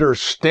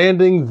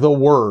 Understanding the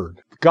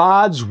word.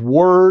 God's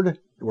word,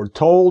 we're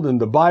told in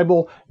the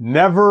Bible,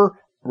 never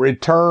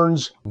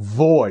returns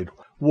void.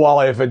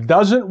 Well, if it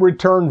doesn't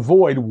return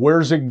void,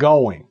 where's it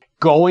going?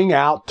 Going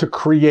out to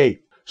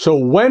create. So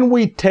when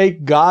we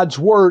take God's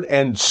word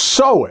and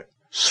sow it,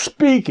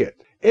 speak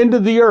it into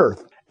the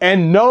earth,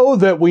 and know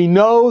that we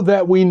know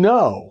that we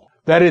know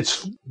that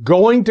it's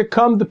going to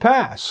come to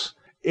pass,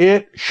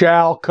 it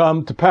shall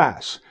come to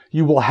pass.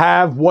 You will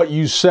have what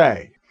you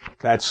say.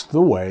 That's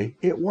the way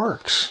it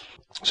works.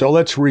 So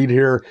let's read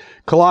here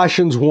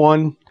Colossians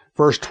 1,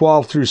 verse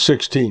 12 through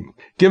 16.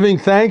 Giving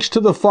thanks to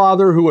the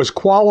Father who has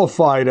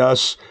qualified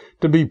us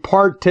to be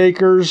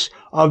partakers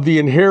of the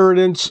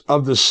inheritance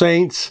of the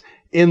saints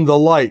in the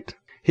light.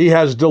 He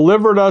has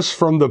delivered us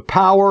from the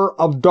power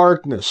of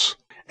darkness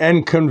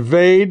and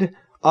conveyed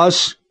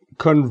us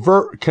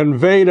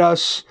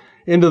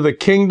into the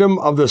kingdom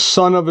of the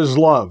Son of his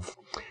love,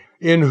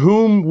 in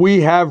whom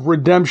we have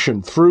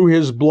redemption through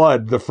his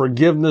blood, the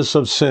forgiveness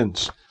of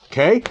sins.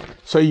 Okay?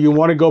 So you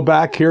want to go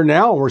back here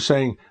now, and we're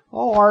saying,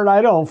 oh, Art,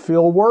 I don't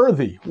feel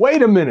worthy.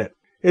 Wait a minute.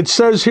 It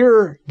says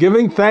here,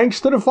 giving thanks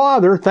to the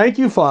Father, thank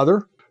you,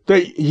 Father,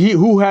 that he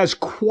who has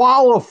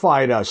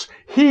qualified us.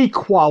 He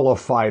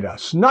qualified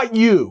us, not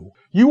you.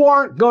 You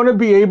aren't going to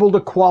be able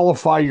to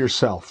qualify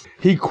yourself.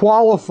 He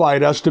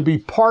qualified us to be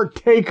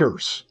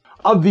partakers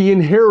of the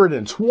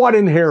inheritance. What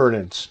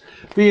inheritance?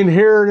 The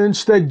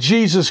inheritance that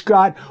Jesus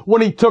got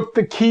when he took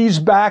the keys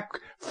back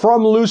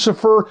from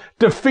Lucifer,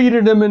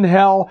 defeated him in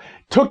hell,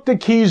 took the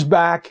keys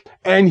back,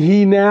 and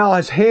he now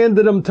has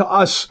handed them to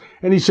us.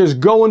 And he says,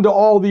 go into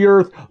all the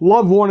earth,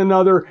 love one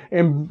another,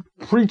 and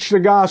preach the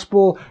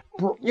gospel.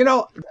 You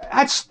know,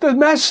 that's the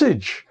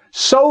message.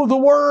 Sow the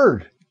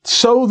word.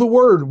 Sow the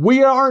word.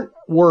 We aren't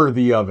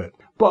worthy of it,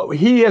 but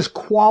he has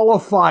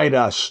qualified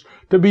us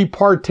to be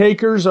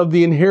partakers of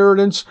the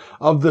inheritance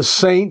of the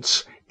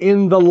saints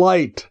in the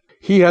light.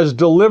 He has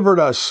delivered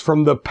us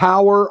from the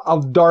power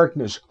of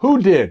darkness.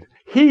 Who did?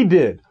 He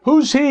did.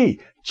 Who's he?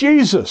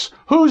 Jesus.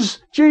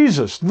 Who's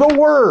Jesus? The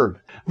Word.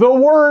 The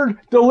Word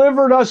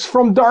delivered us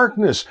from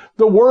darkness.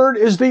 The Word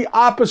is the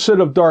opposite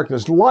of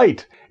darkness.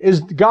 Light is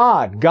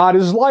God. God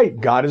is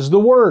light. God is the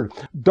Word.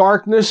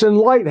 Darkness and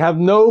light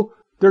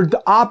they're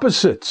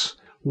opposites.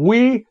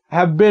 We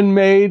have been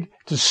made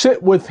to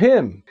sit with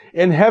Him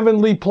in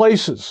heavenly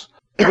places.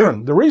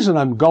 The reason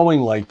I'm going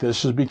like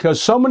this is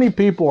because so many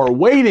people are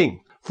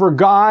waiting for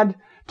God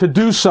to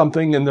do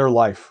something in their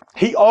life.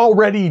 He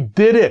already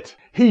did it.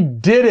 He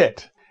did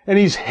it. And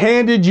He's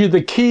handed you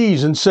the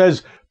keys and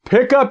says,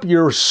 pick up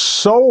your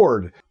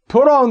sword,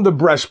 put on the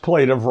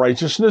breastplate of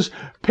righteousness,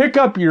 pick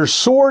up your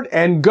sword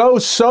and go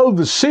sow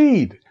the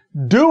seed.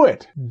 Do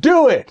it.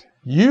 Do it.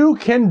 You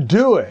can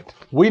do it.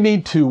 We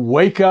need to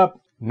wake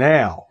up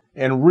now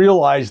and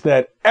realize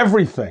that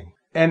everything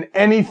and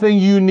anything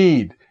you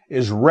need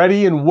is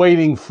ready and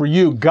waiting for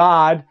you.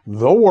 God,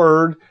 the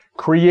Word,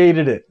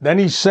 created it. Then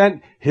He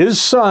sent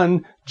His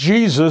Son,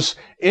 Jesus,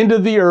 into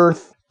the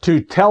earth to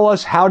tell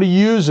us how to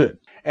use it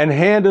and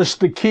hand us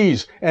the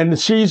keys. And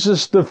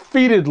Jesus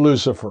defeated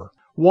Lucifer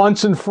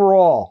once and for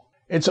all.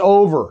 It's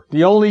over.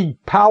 The only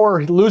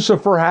power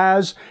Lucifer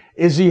has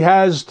is he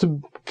has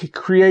to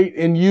create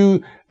in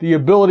you the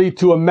ability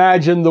to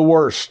imagine the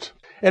worst.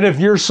 And if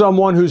you're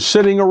someone who's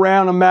sitting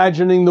around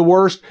imagining the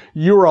worst,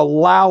 you're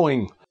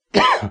allowing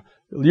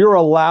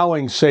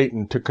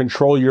Satan to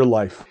control your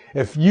life.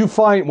 If you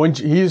find, when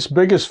his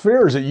biggest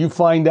fear is that you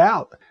find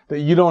out that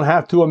you don't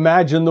have to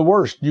imagine the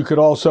worst. You could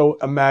also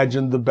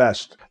imagine the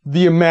best.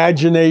 The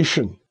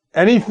imagination.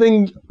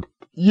 Anything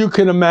you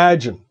can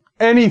imagine,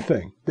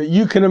 anything that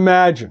you can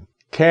imagine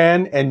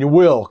can and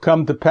will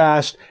come to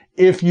pass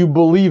if you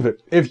believe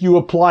it, if you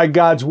apply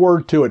God's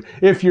word to it,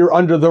 if you're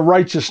under the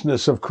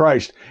righteousness of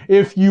Christ,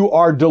 if you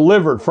are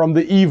delivered from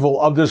the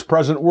evil of this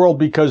present world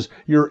because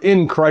you're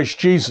in Christ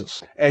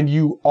Jesus. And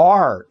you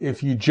are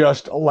if you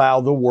just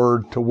allow the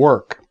word to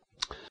work.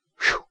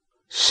 Whew.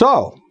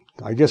 So,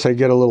 I guess I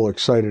get a little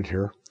excited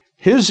here.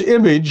 His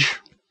image,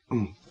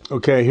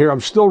 okay, here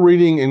I'm still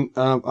reading,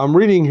 I'm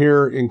reading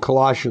here in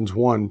Colossians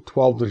 1,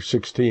 12 to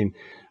 16.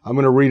 I'm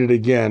going to read it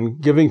again.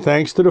 Giving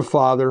thanks to the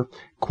Father,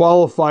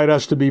 qualified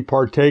us to be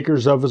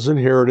partakers of His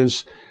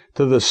inheritance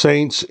to the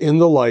saints in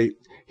the light.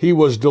 He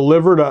has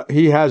delivered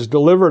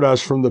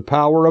us from the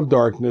power of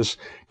darkness,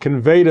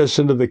 conveyed us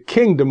into the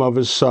kingdom of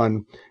His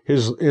Son,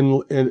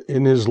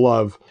 in His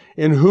love,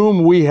 in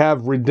whom we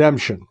have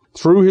redemption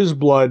through His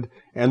blood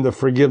and the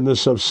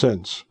forgiveness of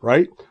sins,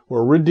 right?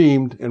 We're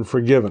redeemed and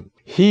forgiven.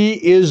 He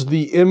is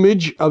the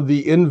image of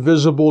the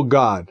invisible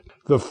God,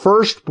 the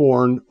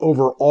firstborn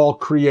over all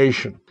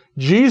creation.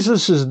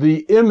 Jesus is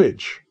the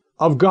image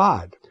of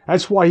God.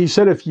 That's why He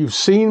said, if you've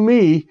seen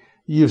me,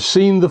 you've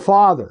seen the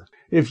Father.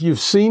 If you've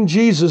seen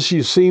Jesus,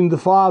 you've seen the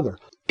Father.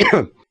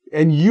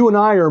 And you and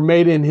I are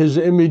made in His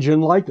image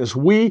and likeness.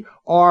 We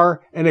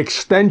are an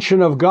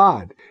extension of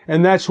God.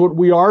 And that's what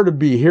we are to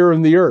be here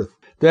in the earth.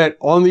 That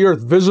on the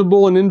earth,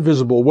 visible and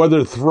invisible,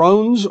 whether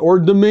thrones or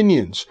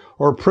dominions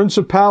or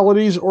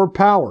principalities or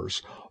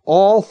powers,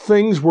 all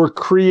things were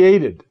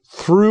created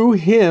through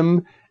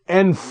Him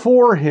and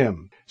for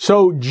Him.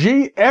 So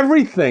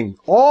everything,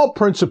 all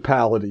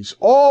principalities,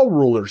 all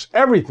rulers,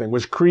 everything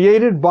was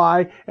created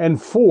by and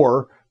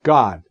for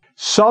God.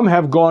 Some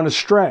have gone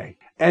astray,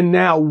 and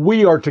now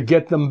we are to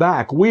get them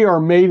back. We are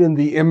made in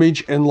the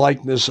image and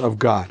likeness of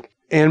God.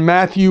 In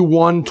Matthew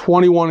 1,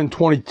 21 and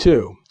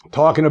 22,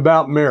 talking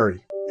about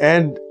Mary,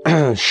 and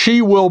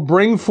she will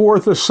bring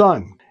forth a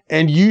son,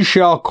 and you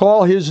shall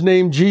call his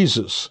name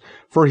Jesus,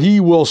 for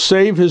he will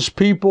save his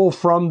people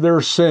from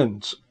their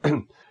sins.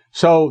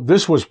 So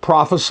this was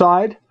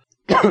prophesied,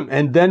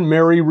 and then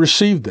Mary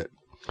received it.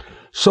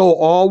 So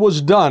all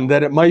was done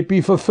that it might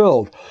be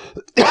fulfilled,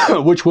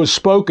 which was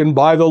spoken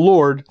by the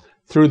Lord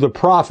through the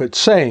prophet,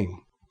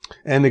 saying,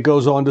 and it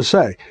goes on to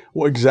say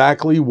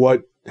exactly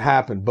what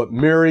happened, but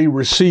Mary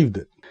received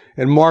it.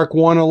 In Mark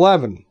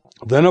 1:11,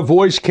 then a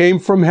voice came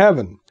from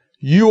heaven,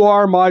 you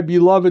are my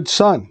beloved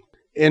Son,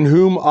 in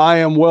whom I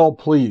am well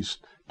pleased.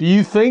 Do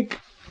you think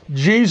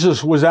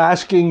Jesus was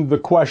asking the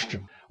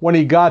question when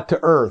He got to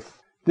earth?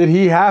 Did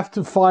He have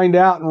to find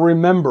out and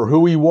remember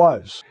who He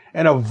was?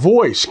 And a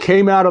voice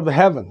came out of the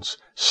heavens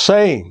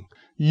saying,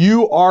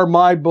 you are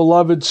my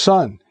beloved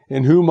Son,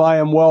 in whom I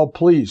am well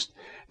pleased.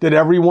 Did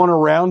everyone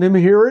around Him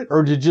hear it,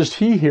 or did just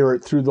He hear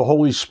it through the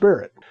Holy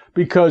Spirit?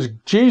 Because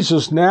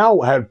Jesus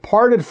now had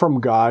parted from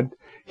God.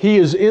 He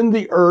is in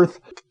the earth,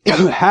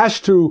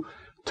 has to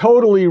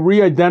totally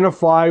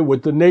re-identify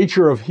with the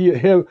nature of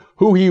him,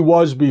 who he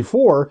was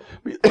before.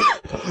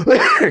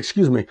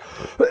 Excuse me.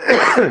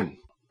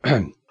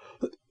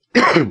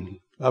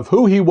 Of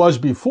who he was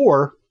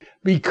before,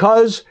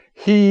 because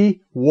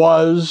he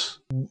was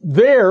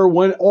there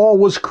when all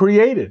was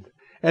created.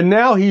 And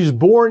now he's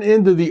born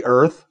into the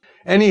earth,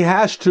 and he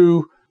has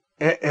to,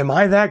 am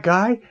I that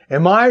guy?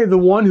 Am I the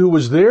one who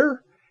was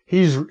there?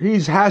 He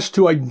has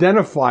to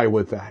identify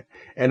with that.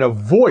 And a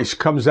voice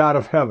comes out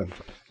of heaven.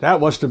 That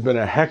must have been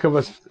a heck of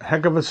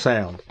a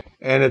sound.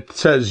 And it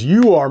says,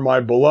 "You are my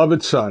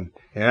beloved Son,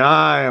 and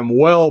I am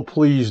well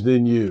pleased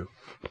in you."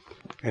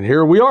 And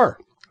here we are.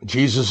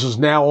 Jesus is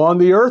now on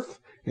the earth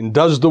and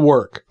does the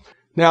work.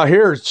 Now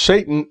here,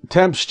 Satan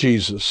tempts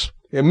Jesus.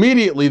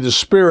 Immediately the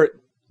Spirit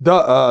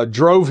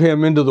drove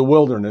him into the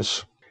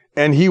wilderness,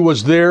 and he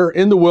was there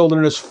in the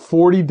wilderness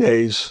 40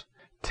 days,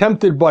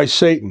 tempted by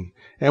Satan,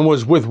 and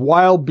was with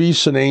wild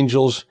beasts and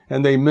angels,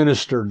 and they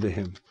ministered to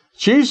him.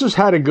 Jesus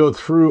had to go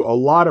through a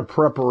lot of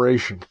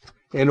preparation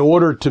in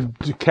order to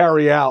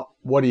carry out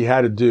what he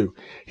had to do.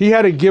 He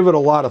had to give it a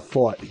lot of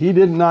thought. He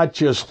did not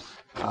just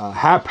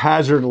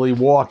haphazardly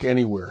walk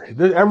anywhere.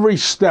 Every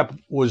step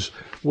was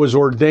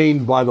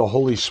ordained by the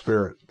Holy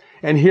Spirit.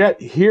 And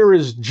yet here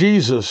is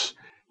Jesus,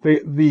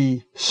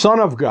 the Son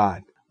of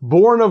God,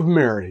 born of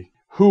Mary,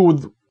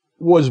 who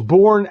was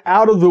born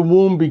out of the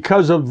womb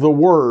because of the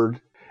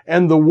Word,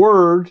 and the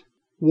Word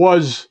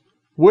was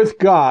with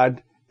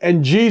God,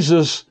 and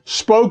Jesus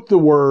spoke the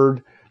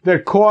word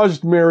that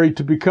caused Mary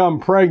to become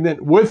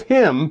pregnant with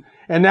him,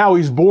 and now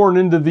he's born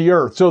into the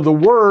earth. So the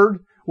word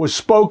was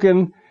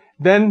spoken,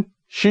 then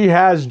she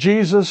has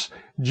Jesus.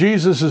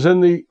 Jesus is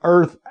in the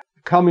earth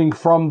coming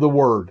from the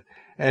word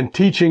and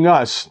teaching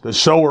us, the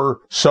sower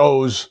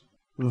sows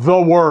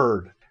the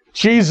word.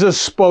 Jesus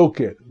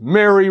spoke it.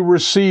 Mary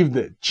received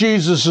it.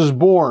 Jesus is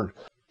born.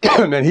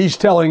 And he's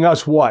telling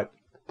us what?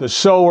 The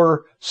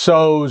sower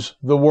sows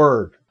the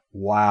word.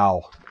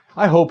 Wow.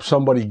 I hope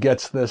somebody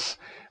gets this,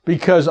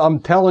 because I'm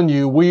telling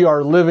you, we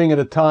are living at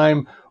a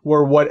time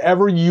where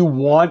whatever you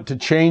want to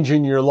change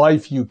in your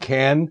life, you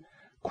can.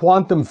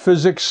 Quantum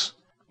physics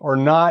or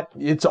not,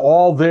 it's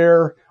all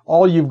there.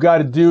 All you've got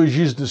to do is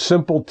use the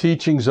simple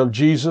teachings of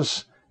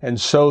Jesus and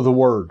sow the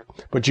word.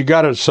 But you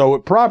got to sow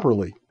it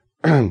properly.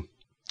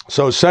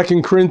 So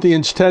 2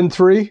 Corinthians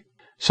 10:3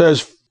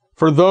 says,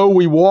 "For though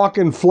we walk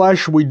in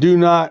flesh, we do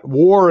not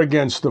war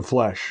against the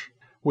flesh.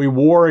 We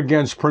war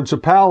against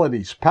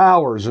principalities,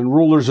 powers, and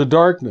rulers of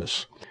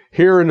darkness."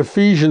 Here in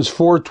Ephesians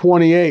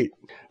 4:28,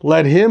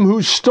 "Let him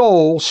who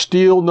stole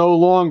steal no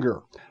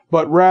longer,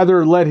 but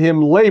rather let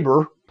him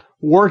labor,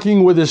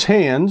 working with his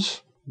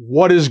hands,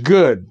 what is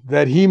good,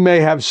 that he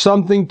may have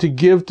something to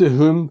give to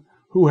him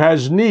who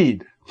has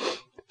need."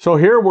 So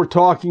here we're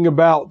talking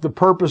about the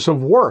purpose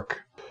of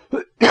work.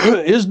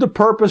 Is the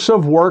purpose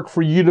of work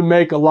for you to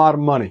make a lot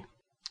of money?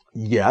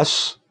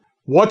 Yes.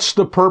 What's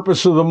the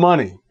purpose of the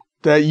money?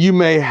 That you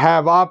may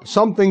have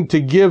something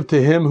to give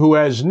to him who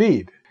has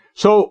need.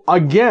 So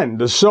again,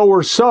 the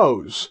sower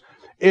sows.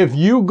 If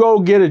you go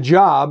get a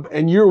job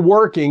and you're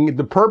working,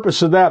 the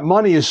purpose of that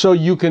money is so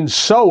you can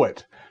sow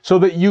it, so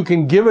that you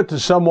can give it to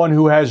someone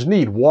who has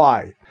need.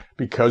 Why?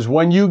 Because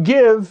when you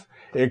give,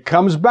 it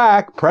comes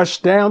back,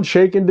 pressed down,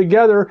 shaken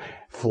together,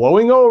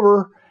 flowing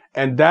over,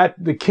 and that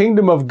the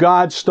kingdom of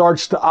God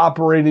starts to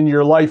operate in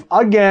your life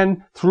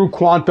again through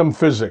quantum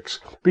physics.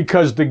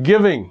 Because the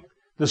giving,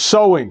 the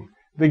sowing,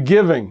 the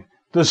giving,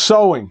 the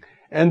sowing,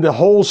 and the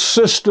whole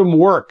system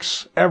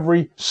works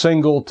every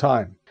single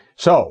time.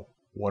 So,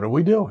 what are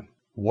we doing?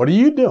 What are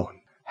you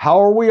doing? How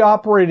are we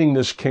operating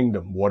this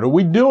kingdom? What are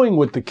we doing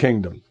with the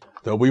kingdom?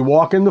 Though we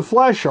walk in the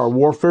flesh, our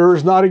warfare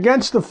is not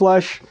against the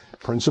flesh.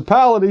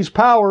 Principalities,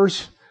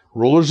 powers,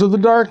 rulers of the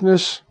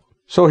darkness.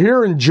 So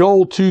here in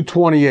Joel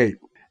 2:28,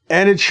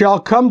 "And it shall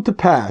come to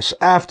pass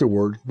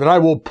afterward that I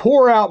will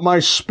pour out my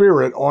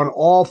spirit on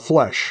all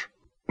flesh.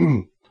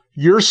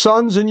 Your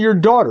sons and your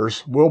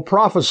daughters will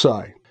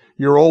prophesy.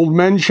 Your old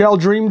men shall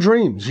dream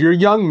dreams. Your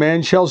young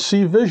men shall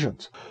see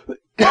visions."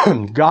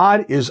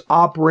 God is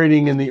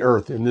operating in the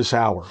earth in this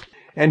hour,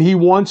 and he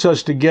wants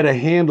us to get a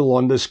handle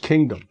on this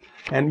kingdom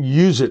and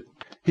use it.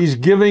 He's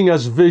giving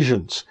us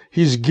visions.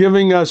 He's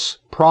giving us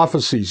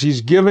prophecies.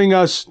 He's giving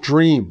us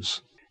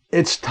dreams.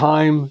 It's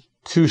time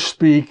to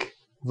speak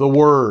the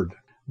word.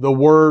 The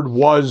word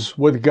was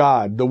with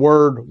God. The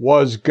word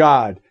was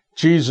God.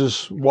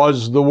 Jesus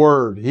was the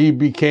word. He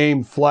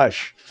became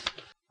flesh.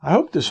 I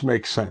hope this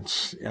makes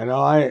sense. You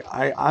know,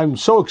 I'm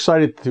so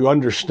excited to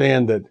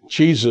understand that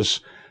Jesus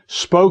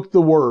spoke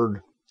the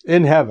word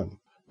in heaven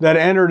that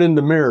entered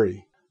into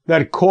Mary,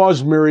 that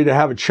caused Mary to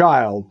have a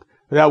child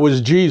that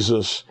was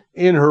Jesus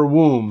in her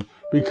womb,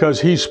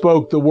 because he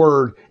spoke the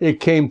word, it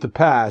came to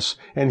pass,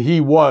 and he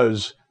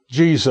was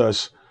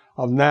Jesus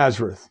of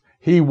Nazareth.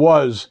 He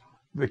was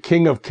the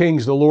King of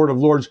Kings, the Lord of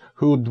Lords,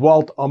 who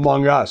dwelt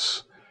among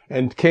us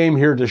and came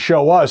here to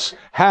show us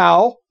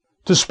how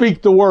to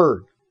speak the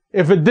word.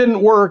 If it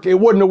didn't work, it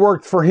wouldn't have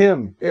worked for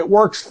him. It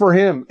works for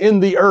him in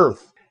the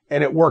earth,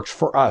 and it works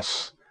for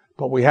us.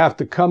 But we have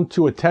to come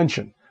to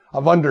attention.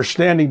 of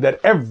understanding that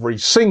every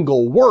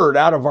single word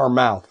out of our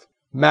mouth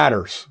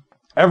matters.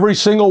 Every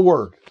single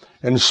word.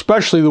 And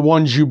especially the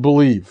ones you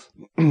believe.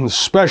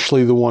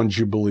 Especially the ones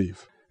you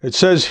believe. It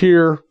says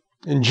here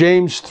in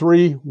James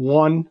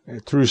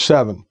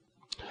 3:1-7,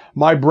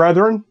 My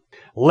brethren,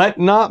 let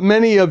not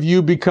many of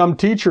you become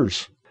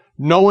teachers,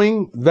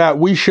 knowing that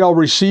we shall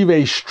receive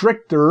a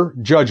stricter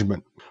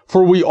judgment.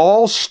 For we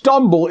all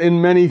stumble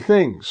in many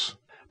things.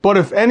 But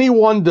if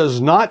anyone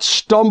does not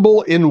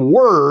stumble in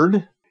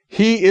word,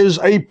 he is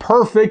a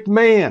perfect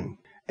man,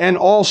 and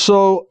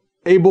also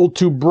able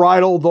to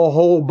bridle the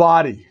whole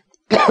body.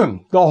 The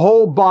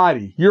whole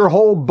body, your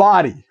whole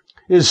body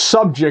is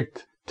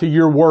subject to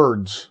your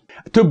words.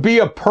 To be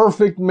a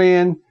perfect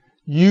man,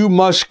 you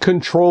must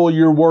control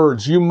your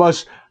words. You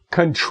must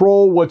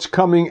control what's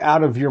coming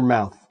out of your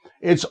mouth.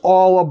 It's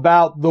all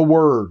about the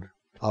word.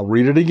 I'll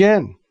read it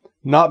again.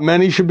 Not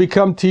many should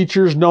become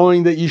teachers,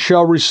 knowing that ye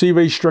shall receive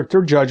a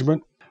stricter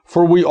judgment.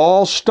 For we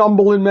all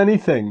stumble in many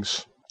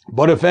things.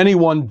 But if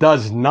anyone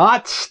does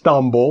not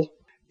stumble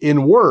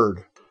in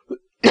word,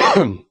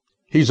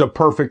 he's a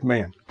perfect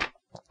man.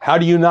 How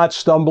do you not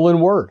stumble in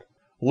word?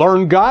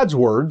 Learn God's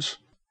words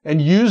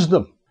and use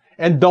them.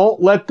 And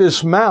don't let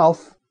this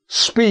mouth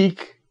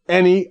speak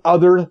any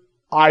other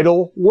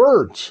idle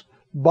words.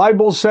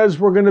 Bible says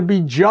we're going to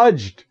be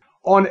judged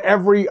on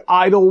every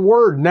idle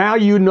word. Now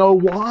you know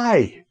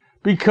why.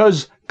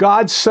 Because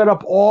God set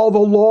up all the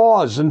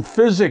laws and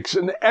physics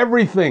and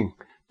everything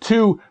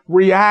to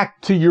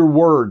react to your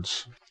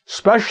words,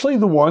 especially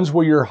the ones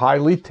where you're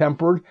highly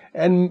tempered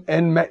and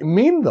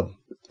mean them.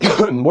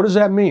 What does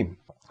that mean?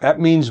 That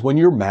means when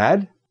you're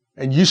mad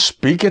and you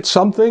speak at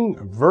something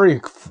very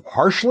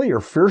harshly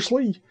or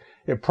fiercely,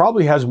 it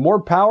probably has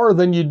more power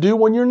than you do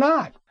when you're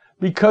not,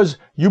 because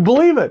you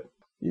believe it.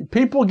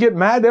 People get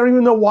mad. They don't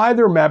even know why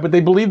they're mad, but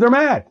they believe they're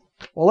mad.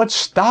 Well, let's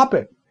stop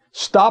it.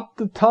 Stop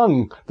the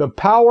tongue. The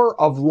power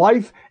of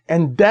life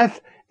and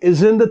death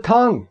is in the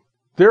tongue.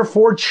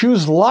 Therefore,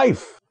 choose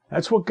life.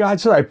 That's what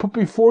God said. I put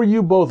before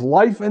you both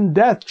life and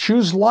death.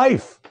 Choose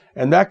life.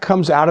 And that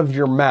comes out of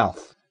your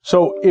mouth.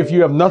 So if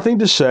you have nothing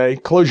to say,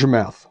 close your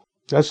mouth.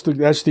 That's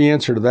the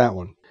answer to that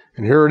one.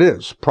 And here it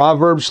is.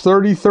 Proverbs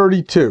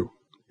 30:32.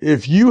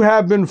 If you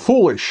have been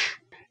foolish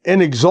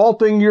in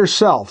exalting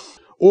yourself,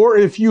 or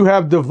if you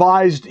have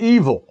devised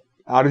evil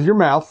out of your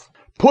mouth,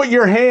 put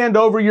your hand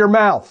over your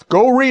mouth.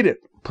 Go read it.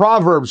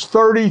 Proverbs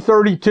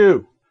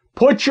 30:32.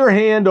 Put your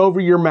hand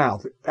over your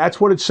mouth. That's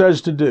what it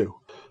says to do.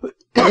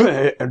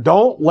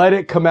 Don't let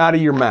it come out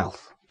of your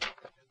mouth.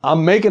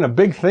 I'm making a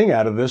big thing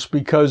out of this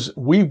because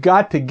we've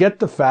got to get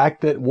the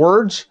fact that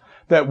words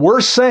that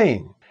we're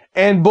saying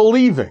and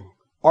believing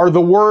are the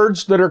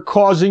words that are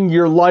causing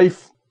your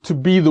life to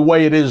be the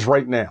way it is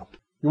right now.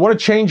 You want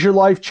to change your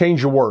life?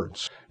 Change your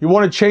words. You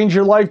want to change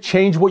your life?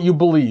 Change what you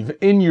believe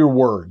in your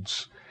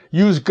words.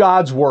 Use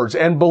God's words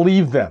and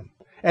believe them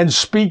and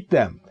speak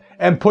them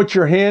and put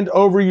your hand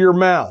over your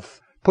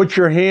mouth. Put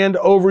your hand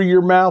over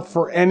your mouth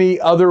for any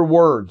other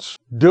words.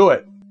 Do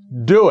it.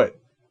 Do it.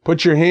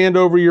 Put your hand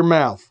over your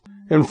mouth.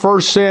 In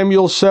 1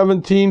 Samuel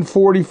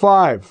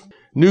 17:45,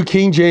 New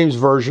King James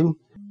Version,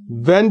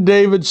 then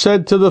David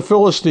said to the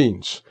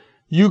Philistines,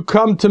 you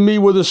come to me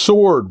with a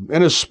sword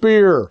and a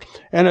spear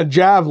and a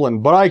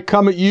javelin, but I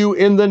come at you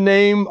in the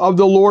name of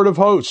the Lord of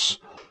hosts,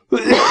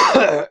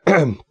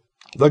 the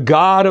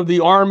God of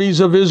the armies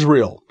of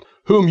Israel,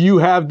 whom you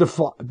have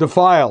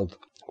defiled.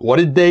 What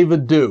did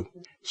David do?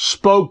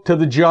 Spoke to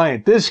the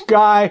giant. This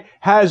guy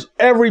has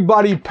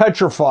everybody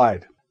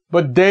petrified.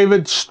 But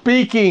David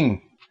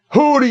speaking,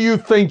 who do you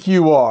think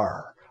you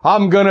are?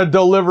 I'm going to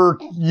deliver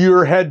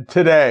your head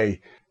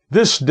today,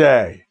 this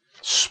day.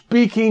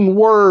 Speaking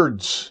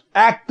words,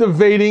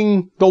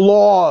 activating the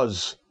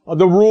laws,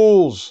 the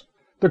rules,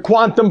 the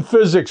quantum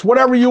physics,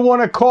 whatever you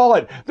want to call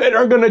it, that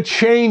are going to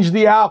change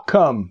the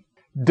outcome.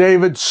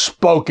 David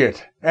spoke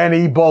it, and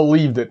he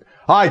believed it.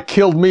 I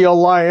killed me a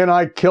lion,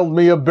 I killed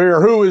me a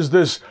bear. Who is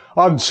this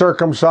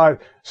uncircumcised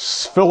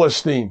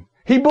Philistine?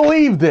 He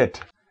believed it,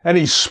 and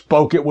he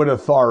spoke it with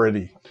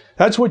authority.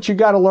 That's what you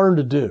got to learn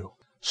to do.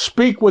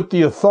 Speak with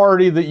the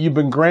authority that you've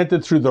been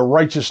granted through the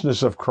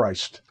righteousness of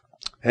Christ.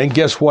 And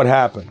guess what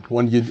happened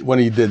when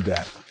he did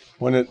that?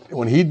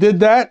 When he did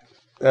that,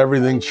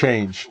 everything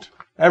changed.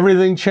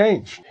 Everything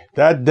changed.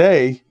 That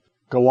day,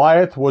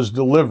 Goliath was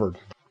delivered,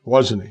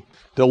 wasn't he?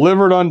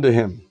 Delivered unto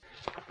him.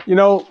 You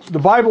know, the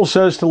Bible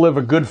says to live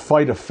a good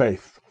fight of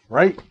faith,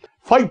 right?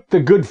 Fight the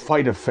good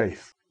fight of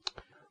faith.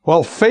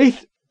 Well,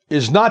 faith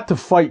is not to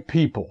fight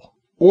people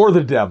or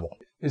the devil.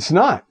 It's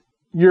not.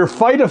 Your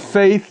fight of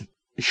faith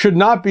should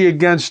not be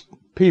against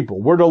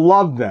people. We're to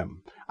love them.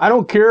 I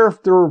don't care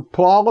if they're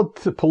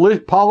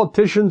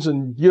politicians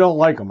and you don't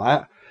like them.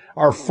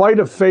 Our fight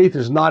of faith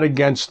is not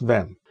against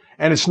them.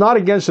 And it's not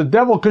against the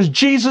devil because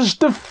Jesus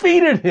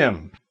defeated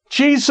him.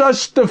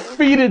 Jesus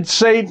defeated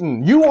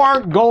Satan. You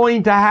aren't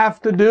going to have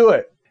to do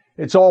it.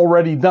 It's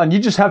already done. You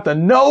just have to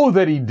know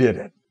that he did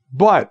it.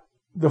 But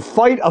the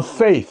fight of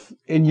faith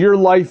in your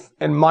life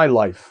and my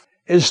life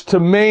is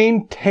to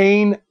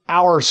maintain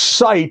our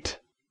sight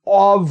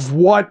of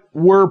what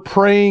we're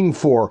praying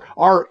for,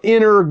 our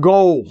inner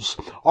goals,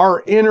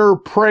 our inner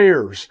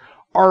prayers,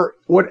 our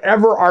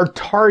whatever our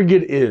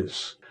target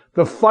is.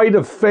 The fight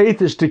of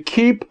faith is to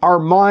keep our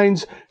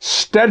minds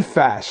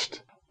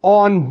steadfast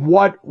on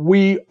what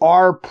we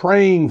are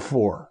praying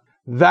for.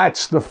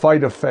 That's the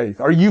fight of faith.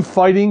 Are you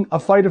fighting a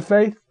fight of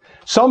faith?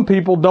 Some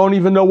people don't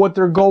even know what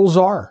their goals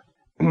are.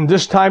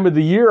 This time of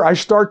the year, I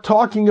start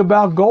talking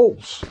about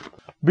goals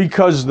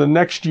because the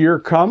next year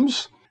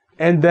comes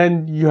and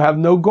then you have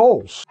no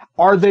goals.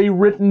 Are they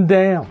written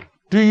down?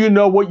 Do you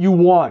know what you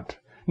want?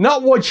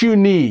 Not what you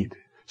need.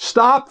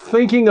 Stop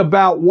thinking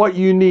about what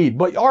you need.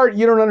 But Art,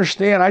 you don't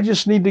understand. I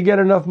just need to get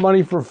enough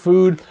money for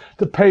food,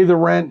 to pay the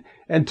rent,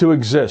 and to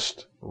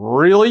exist.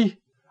 Really?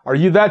 Are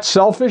you that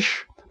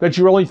selfish that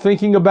you're only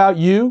thinking about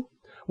you?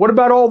 What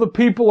about all the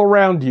people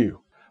around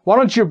you? Why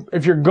don't you,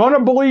 if you're going to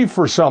believe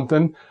for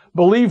something,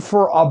 believe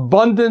for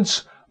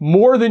abundance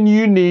more than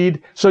you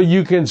need so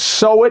you can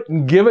sow it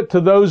and give it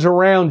to those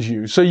around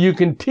you, so you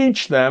can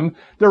teach them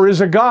there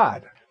is a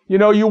God. You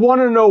know, you want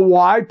to know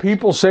why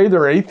people say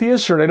they're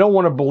atheists or they don't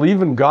want to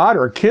believe in God,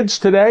 or kids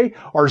today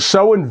are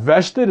so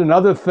invested in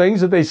other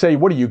things that they say,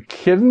 what, are you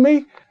kidding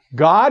me?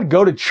 God,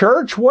 go to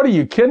church? What are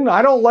you kidding?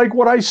 I don't like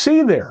what I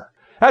see there.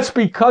 That's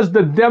because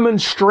the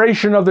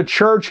demonstration of the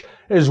church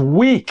is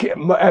weak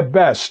at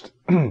best.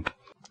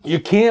 You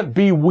can't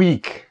be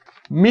weak.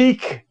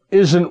 Meek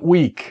isn't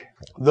weak.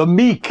 The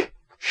meek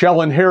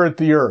shall inherit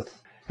the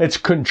earth. It's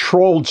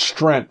controlled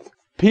strength.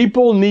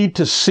 People need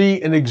to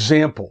see an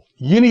example.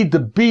 You need to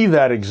be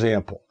that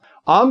example.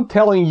 I'm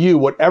telling you,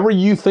 whatever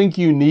you think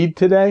you need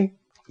today,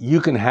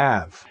 you can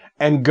have.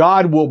 And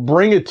God will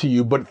bring it to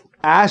you, but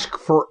ask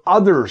for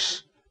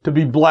others to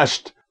be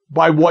blessed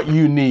by what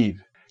you need.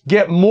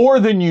 Get more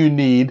than you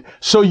need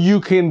so you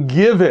can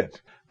give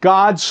it.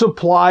 God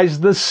supplies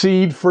the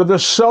seed for the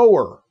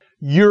sower.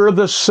 You're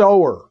the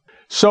sower.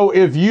 So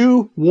if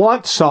you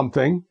want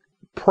something,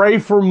 pray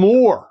for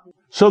more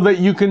so that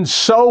you can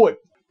sow it.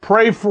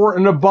 Pray for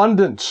an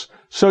abundance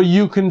so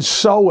you can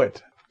sow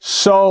it.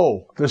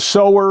 Sow. The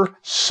sower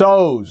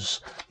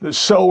sows. The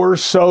sower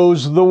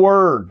sows the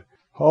word.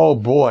 Oh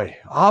boy,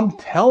 I'm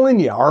telling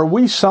you, are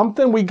we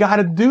something? We got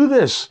to do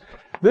this.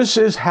 This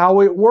is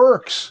how it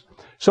works.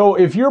 So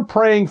if you're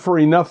praying for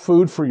enough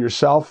food for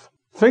yourself,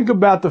 think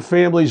about the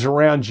families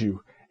around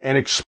you and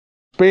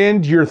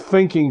expand your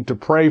thinking to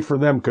pray for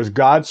them, because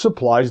God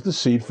supplies the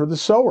seed for the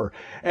sower.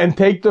 And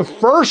take the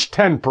first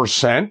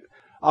 10%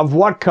 of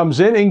what comes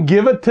in and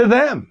give it to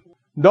them.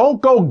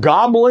 Don't go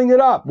gobbling it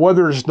up,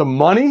 whether it's the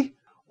money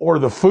or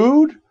the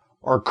food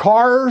or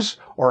cars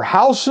or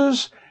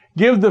houses.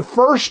 Give the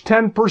first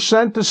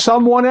 10% to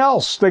someone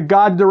else that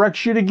God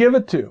directs you to give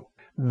it to.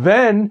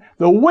 Then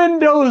the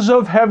windows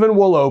of heaven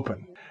will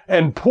open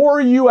and pour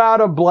you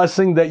out a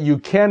blessing that you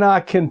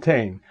cannot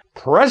contain,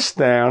 pressed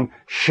down,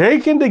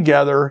 shaken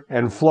together,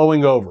 and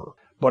flowing over.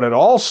 But it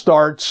all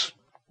starts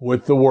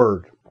with the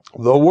Word.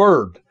 The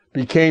Word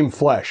became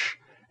flesh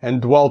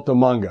and dwelt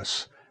among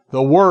us.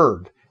 The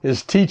Word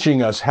is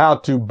teaching us how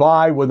to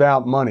buy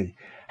without money,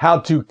 how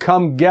to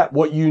come get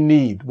what you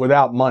need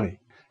without money,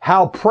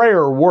 how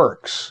prayer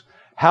works,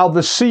 how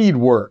the seed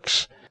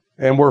works,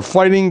 and we're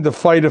fighting the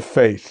fight of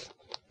faith.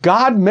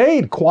 God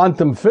made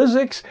quantum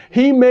physics.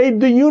 He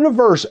made the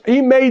universe.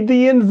 He made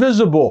the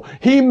invisible.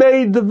 He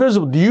made the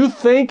visible. Do you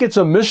think it's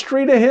a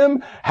mystery to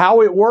Him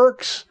how it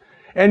works?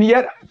 And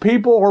yet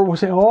people are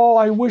saying, oh,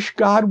 I wish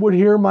God would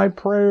hear my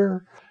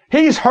prayer.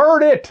 He's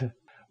heard it.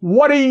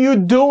 What are you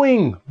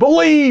doing?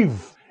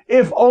 Believe.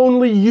 If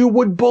only you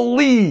would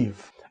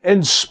believe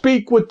and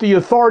speak with the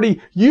authority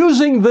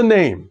using the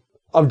name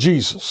of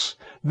Jesus.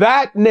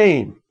 That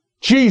name,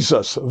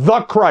 Jesus,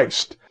 the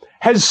Christ,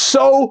 has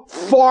so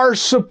far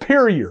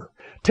superior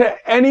to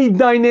any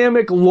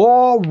dynamic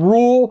law,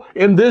 rule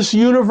in this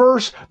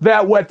universe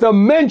that with the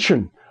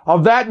mention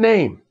of that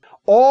name,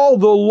 all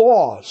the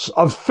laws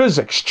of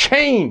physics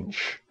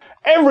change.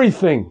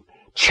 Everything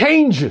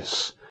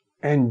changes.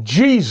 And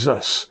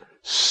Jesus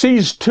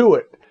sees to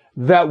it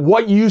that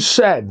what you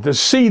said, the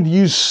seed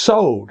you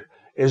sowed,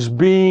 is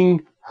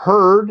being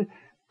heard,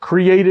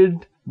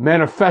 created,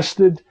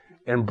 manifested,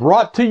 and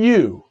brought to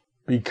you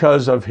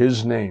because of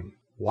His name.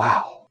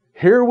 Wow.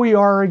 Here we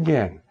are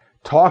again,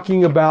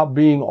 talking about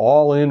being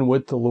all in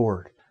with the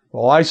Lord.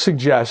 Well, I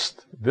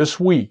suggest this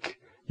week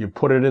you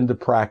put it into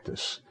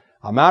practice.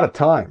 I'm out of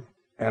time,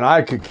 and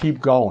I could keep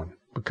going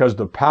because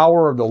the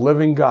power of the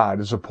living God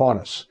is upon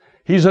us.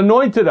 He's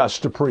anointed us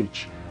to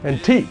preach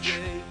and teach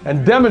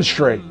and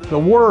demonstrate the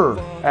Word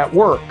at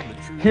work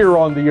here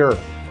on the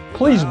earth.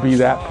 Please be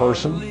that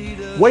person.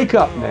 Wake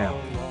up now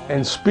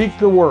and speak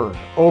the Word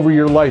over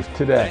your life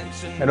today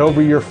and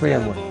over your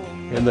family.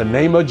 In the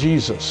name of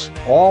Jesus,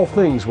 all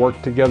things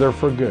work together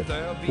for good.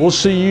 We'll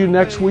see you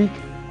next week.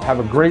 Have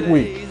a great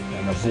week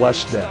and a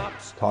blessed day.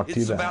 Talk to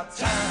you then. It's about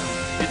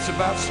time, it's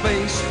about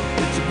space,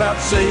 it's about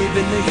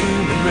saving the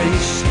human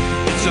race.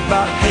 It's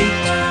about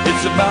hate,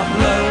 it's about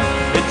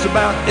love, it's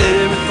about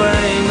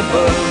everything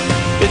above.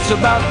 It's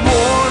about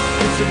war,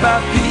 it's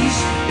about peace,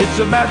 it's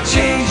about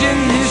changing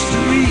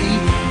history.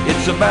 It's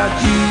It's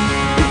about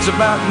you, it's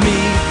about me,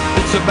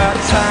 it's about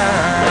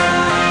time.